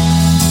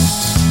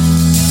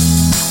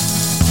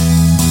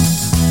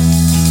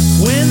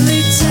 When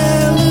they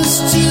tell us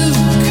to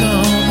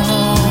come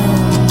home,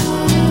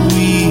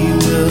 we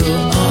will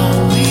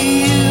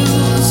only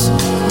use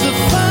the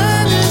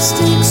finest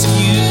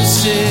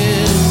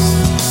excuses.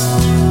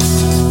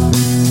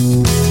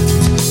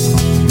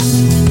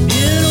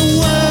 In a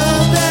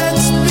world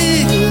that's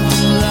bigger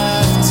than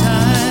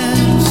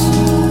lifetimes,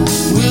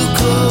 we'll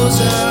close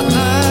our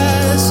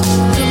eyes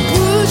and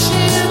push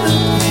in the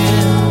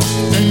pin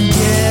and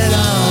get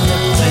on the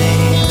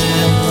plane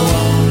and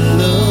won't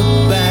look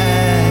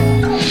back.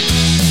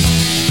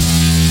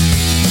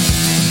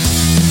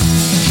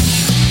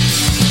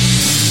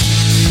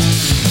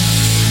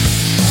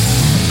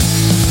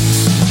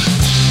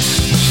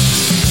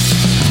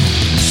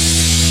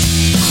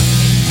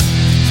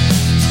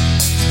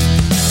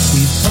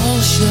 We all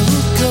shall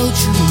go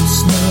through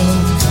snow,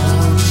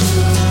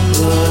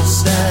 but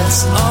that's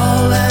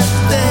all that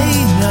they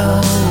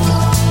know.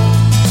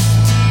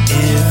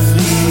 If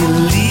we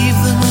leave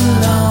them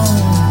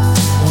alone,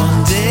 one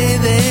day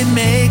they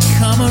may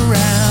come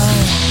around.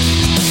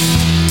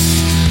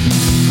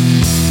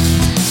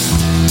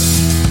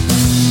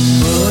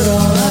 Put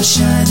all our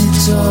shiny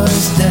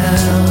toys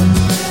down,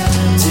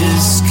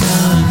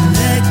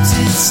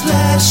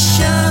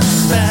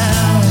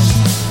 disconnected/unbound.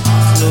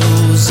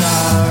 Close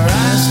our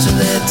eyes to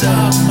their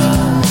dogma,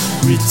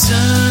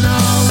 return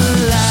all the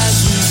lies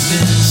we've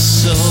been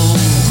sold.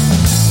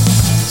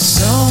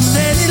 So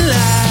many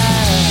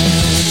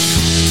lies.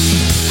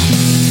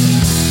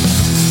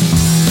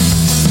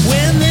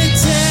 When they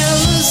tell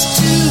us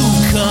to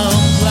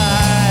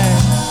comply,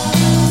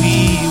 we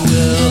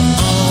will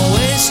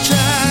always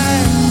try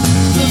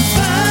the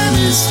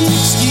finest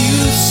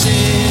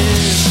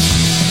excuses.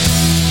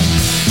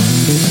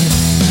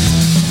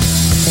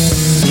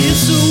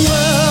 It's a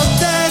world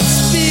that's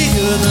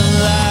bigger than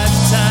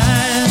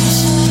lifetimes,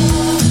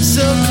 so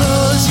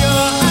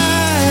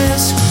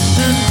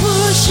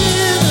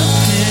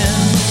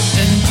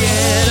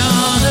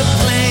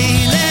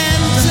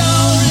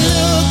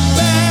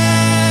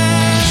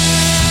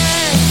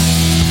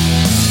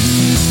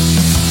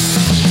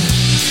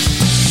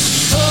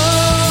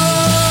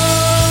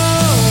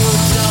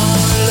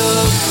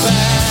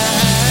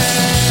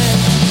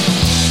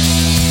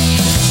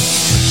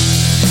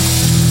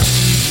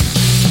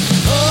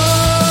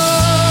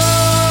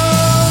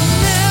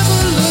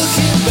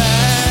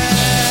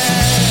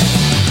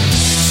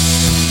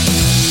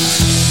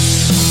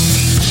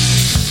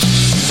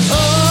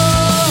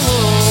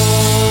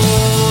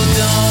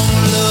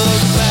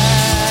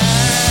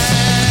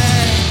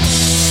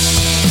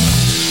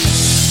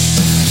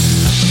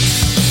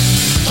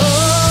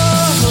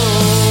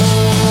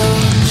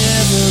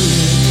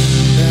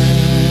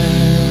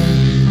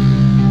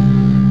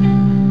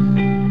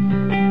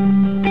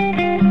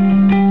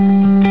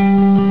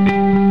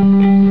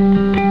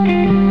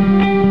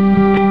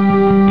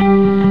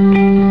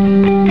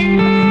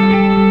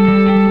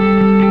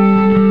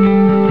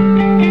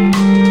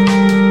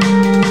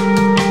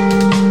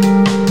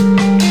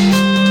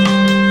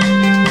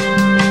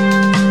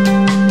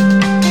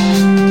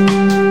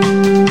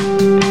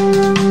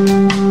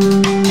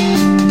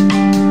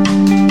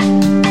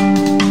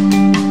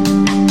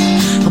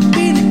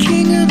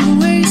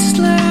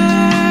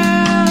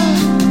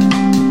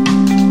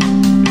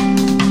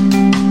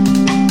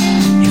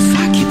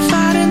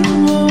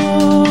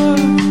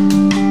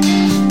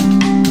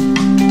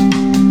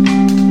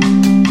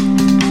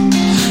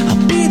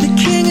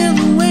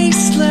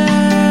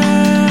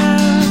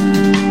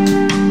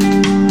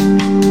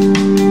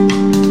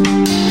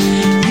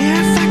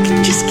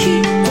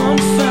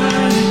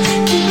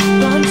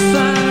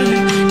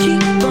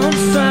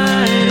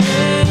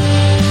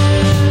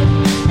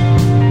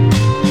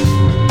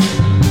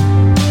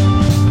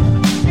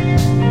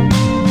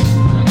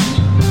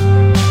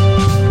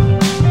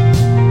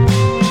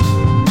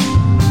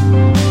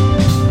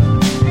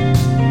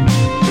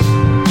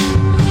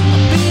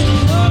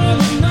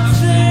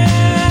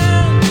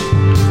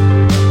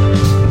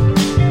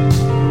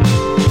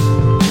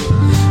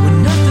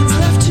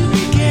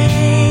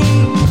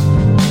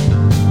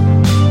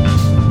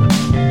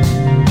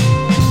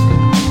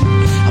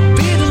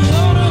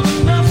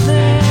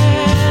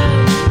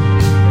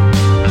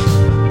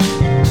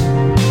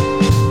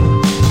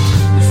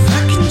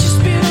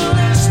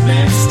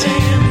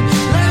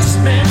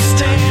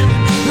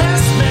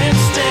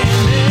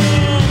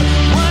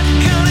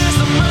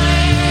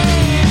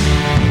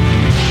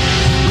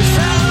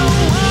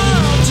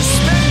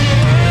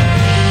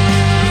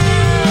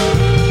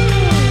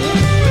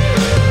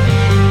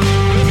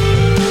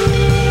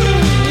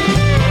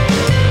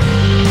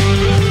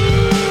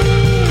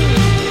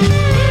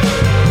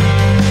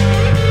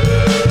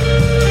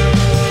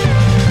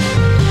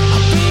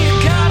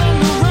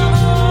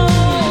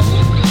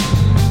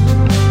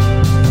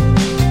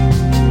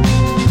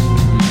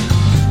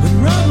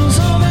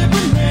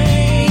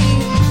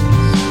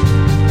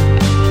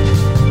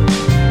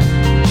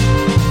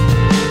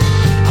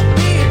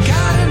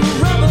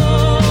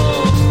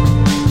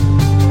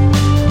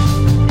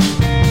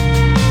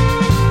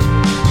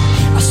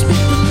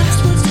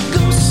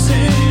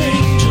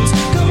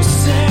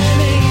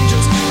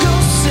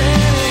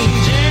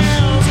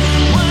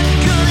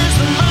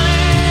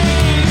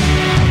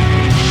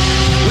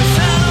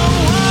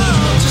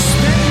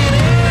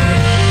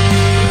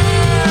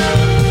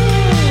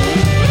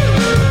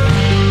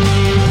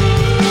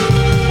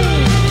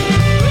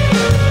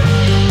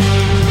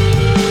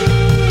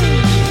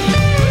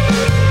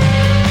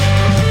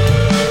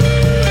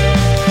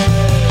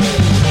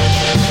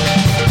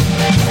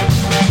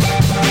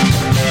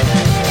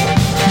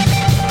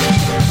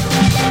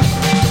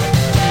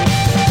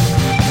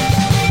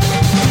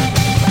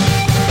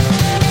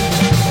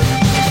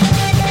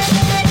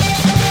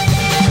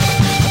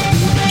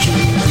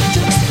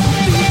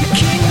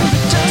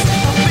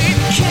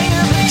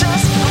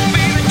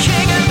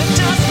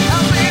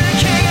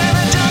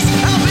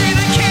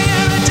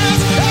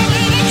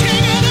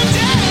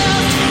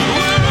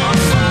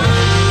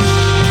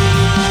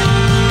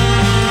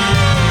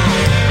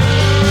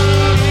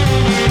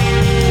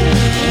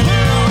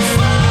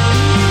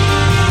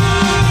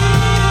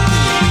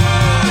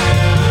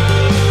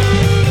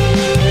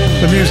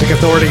Music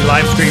Authority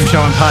live stream show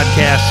and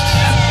podcast.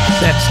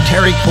 That's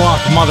Terry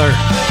Cloth Mother.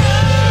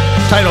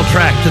 Title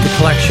track to the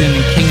collection,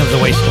 King of the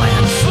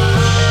Wasteland.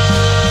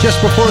 Just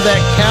before that,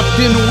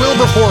 Captain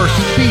Wilberforce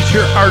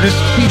feature artist,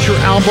 feature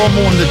album,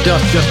 When the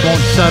Dust Just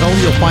Won't Settle.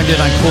 You'll find it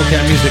on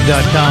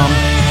coolcatmusic.com.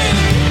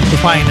 The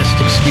finest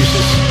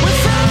excuses.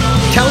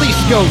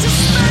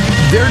 Telescopes,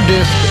 their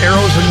disc,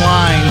 Arrows and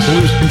Lines,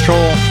 Lose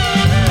Control.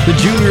 The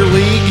Junior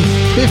League,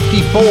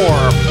 54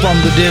 from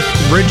the disc,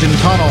 Bridge and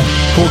Tunnel,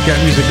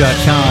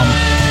 coolcatmusic.com.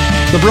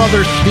 The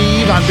Brothers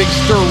Steve on Big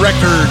Stir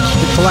Records.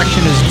 The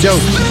collection is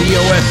Jokes,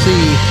 DOSC,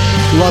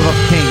 Love of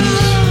Kings.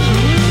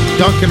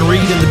 Duncan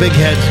Reed and the Big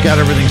Heads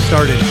got everything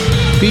started.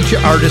 Feature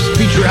artist,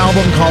 feature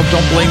album called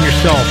Don't Blame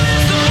Yourself.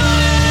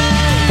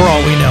 For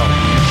all we know.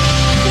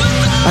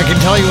 I can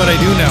tell you what I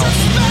do know.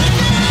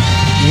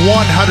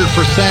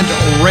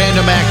 100%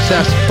 random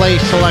access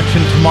play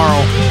selection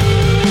tomorrow.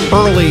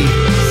 Early,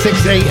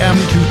 6 a.m.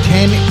 to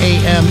 10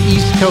 a.m.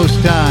 East Coast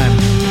time.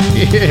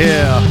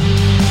 Yeah.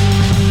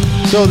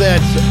 So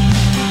that's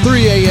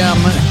 3 a.m.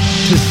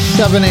 to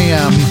 7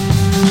 a.m.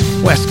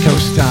 West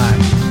Coast time.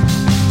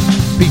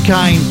 Be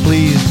kind,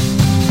 please.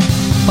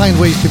 Find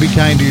ways to be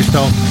kind to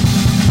yourself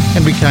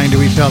and be kind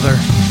to each other.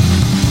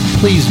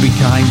 Please be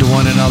kind to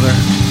one another.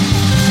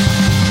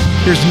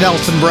 Here's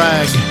Nelson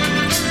Bragg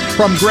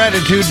from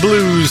Gratitude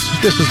Blues.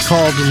 This is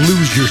called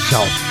Lose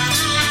Yourself.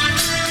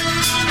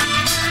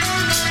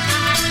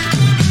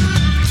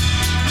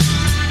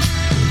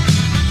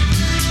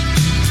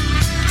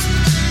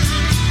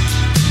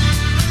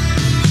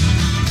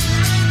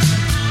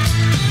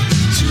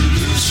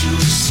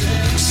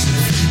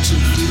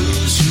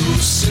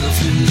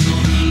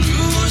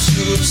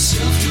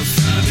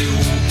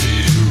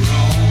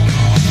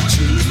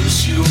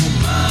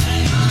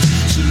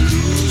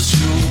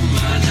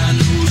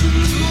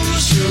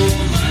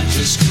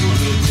 Just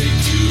gonna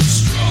make you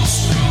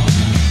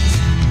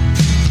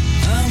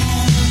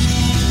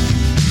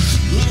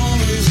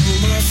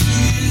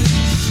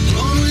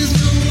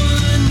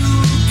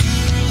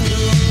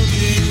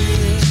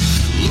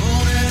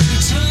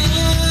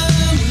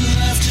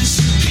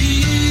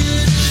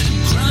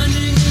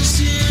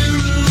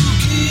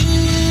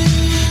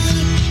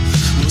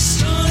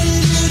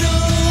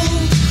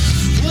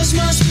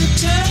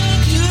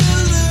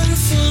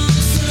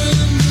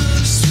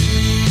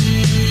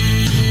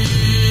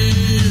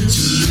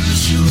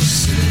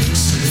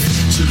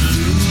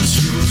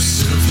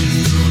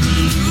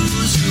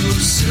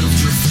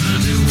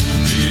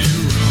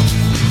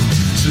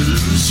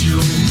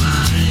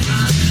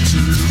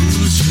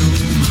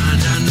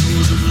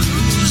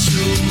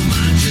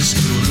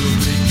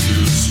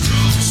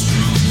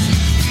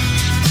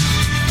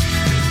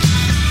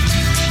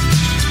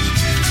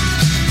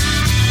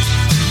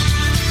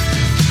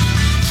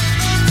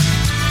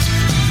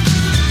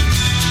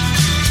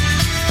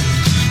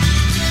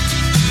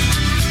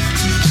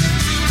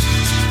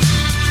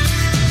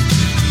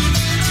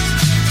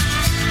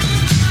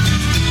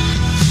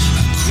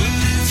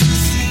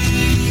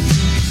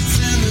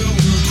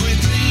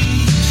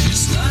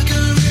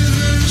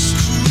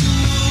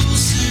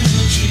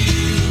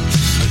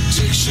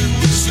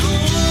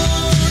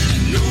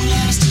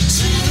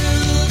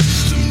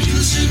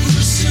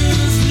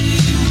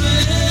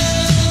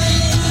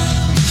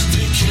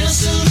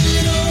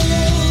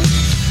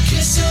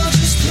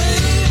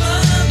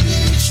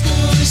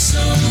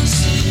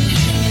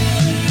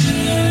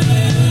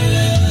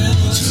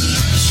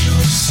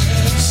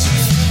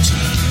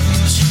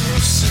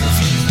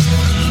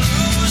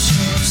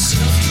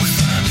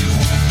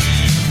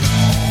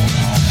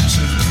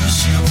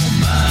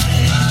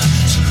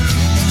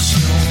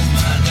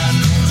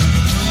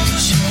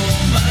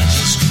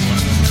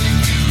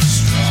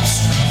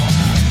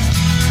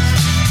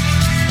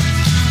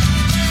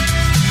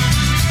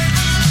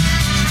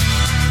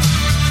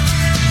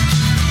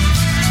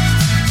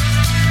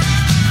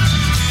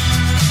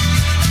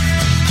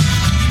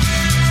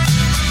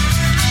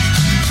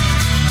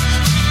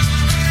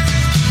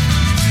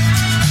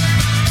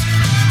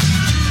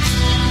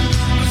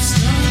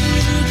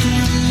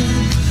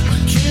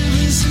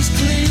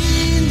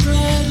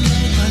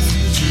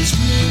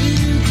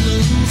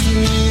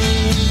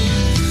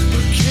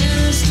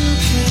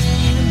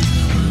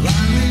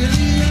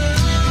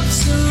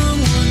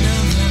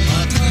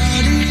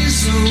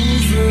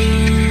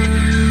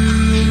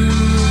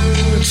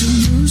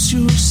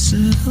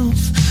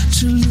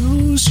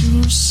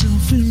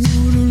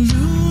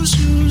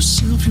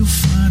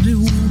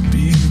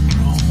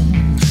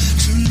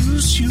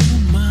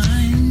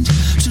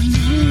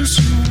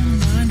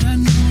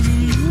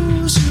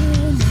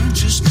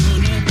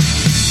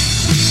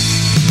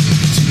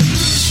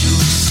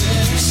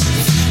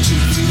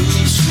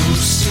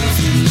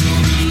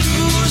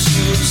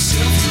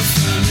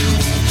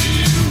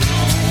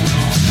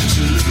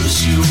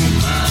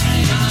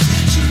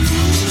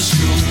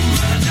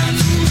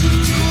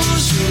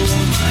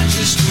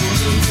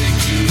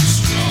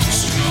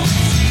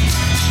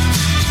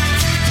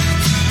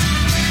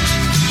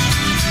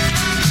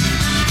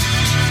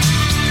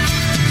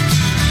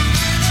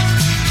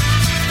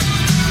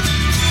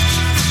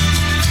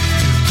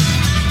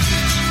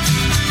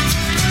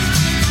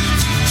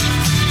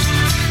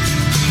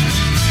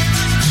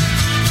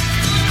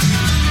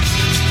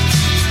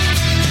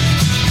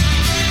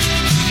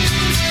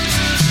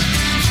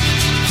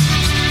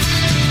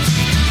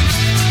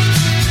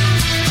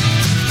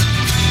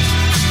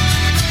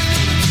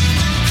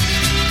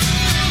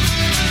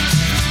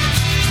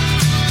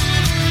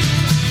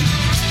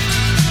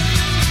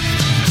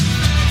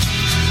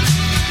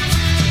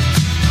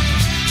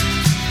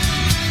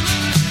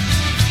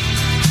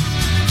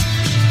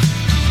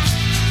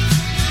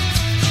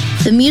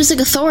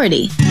Music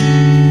Authority.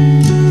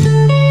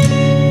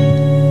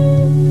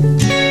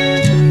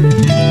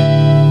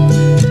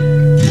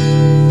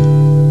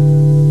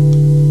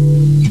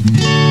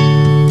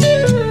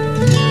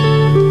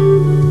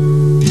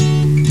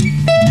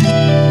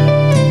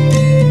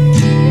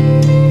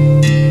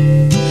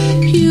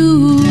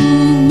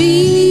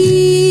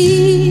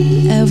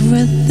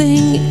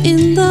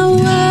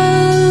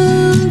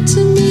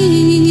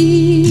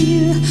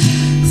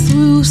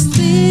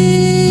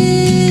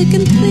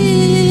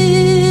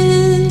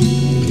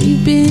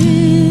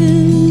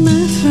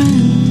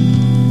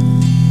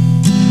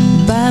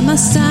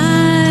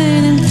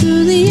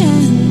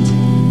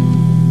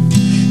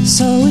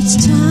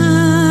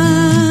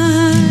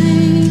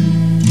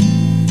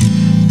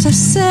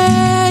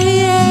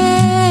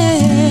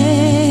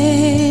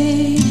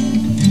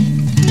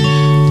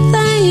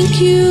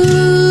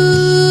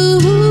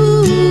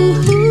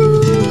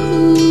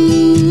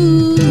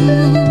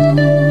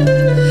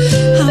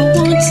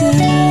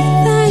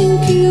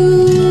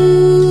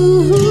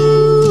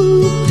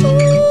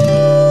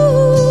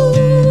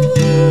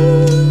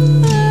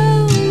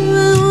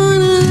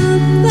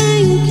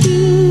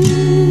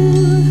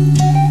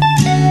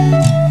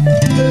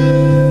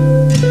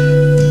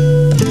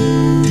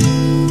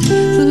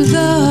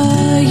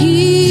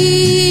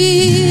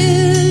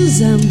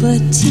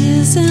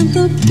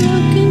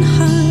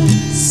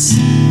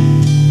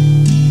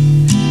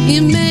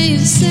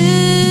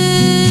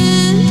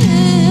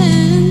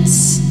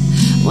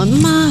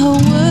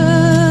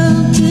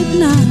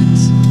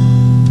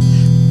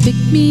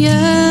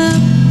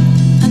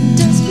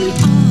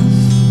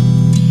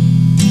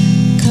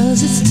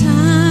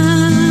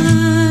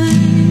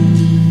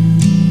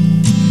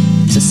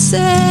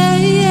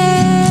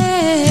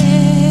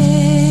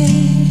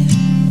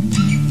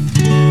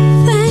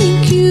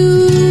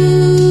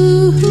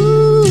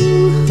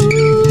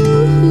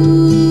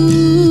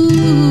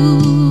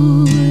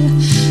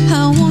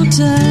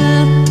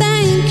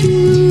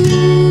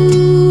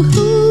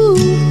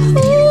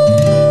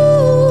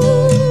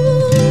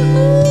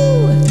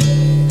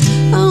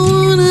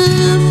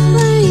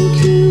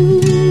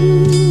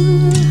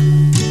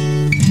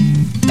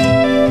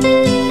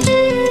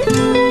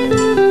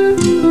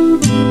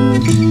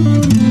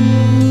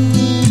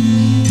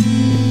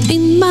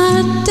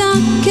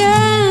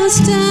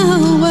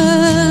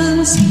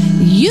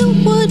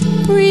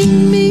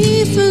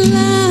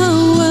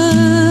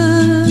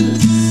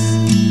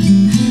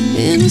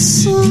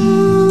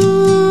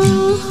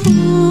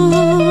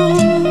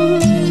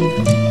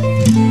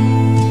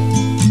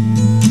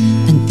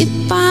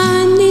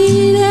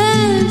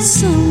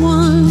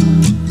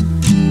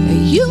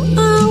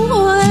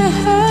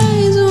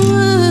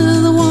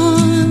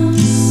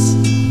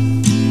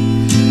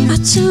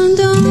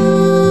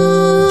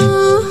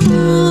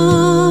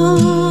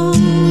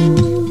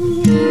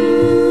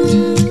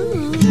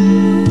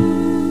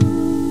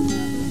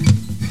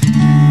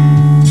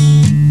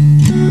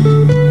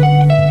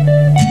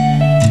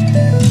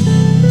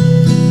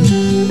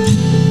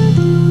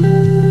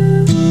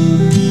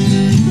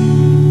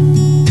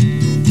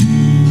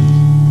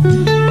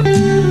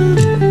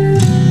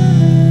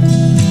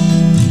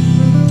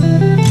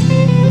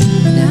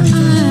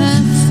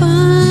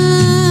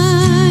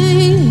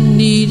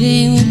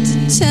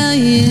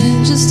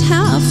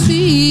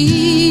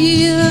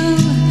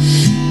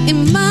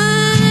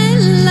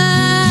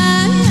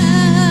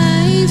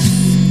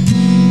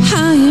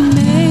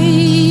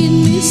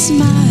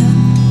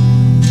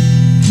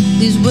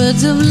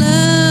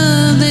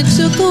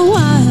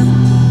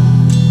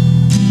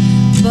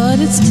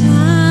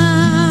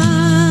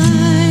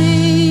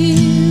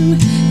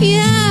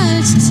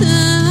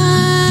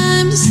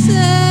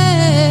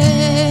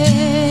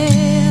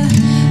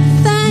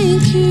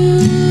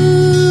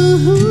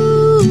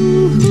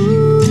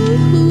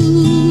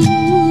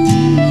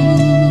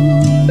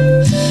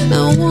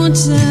 I want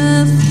to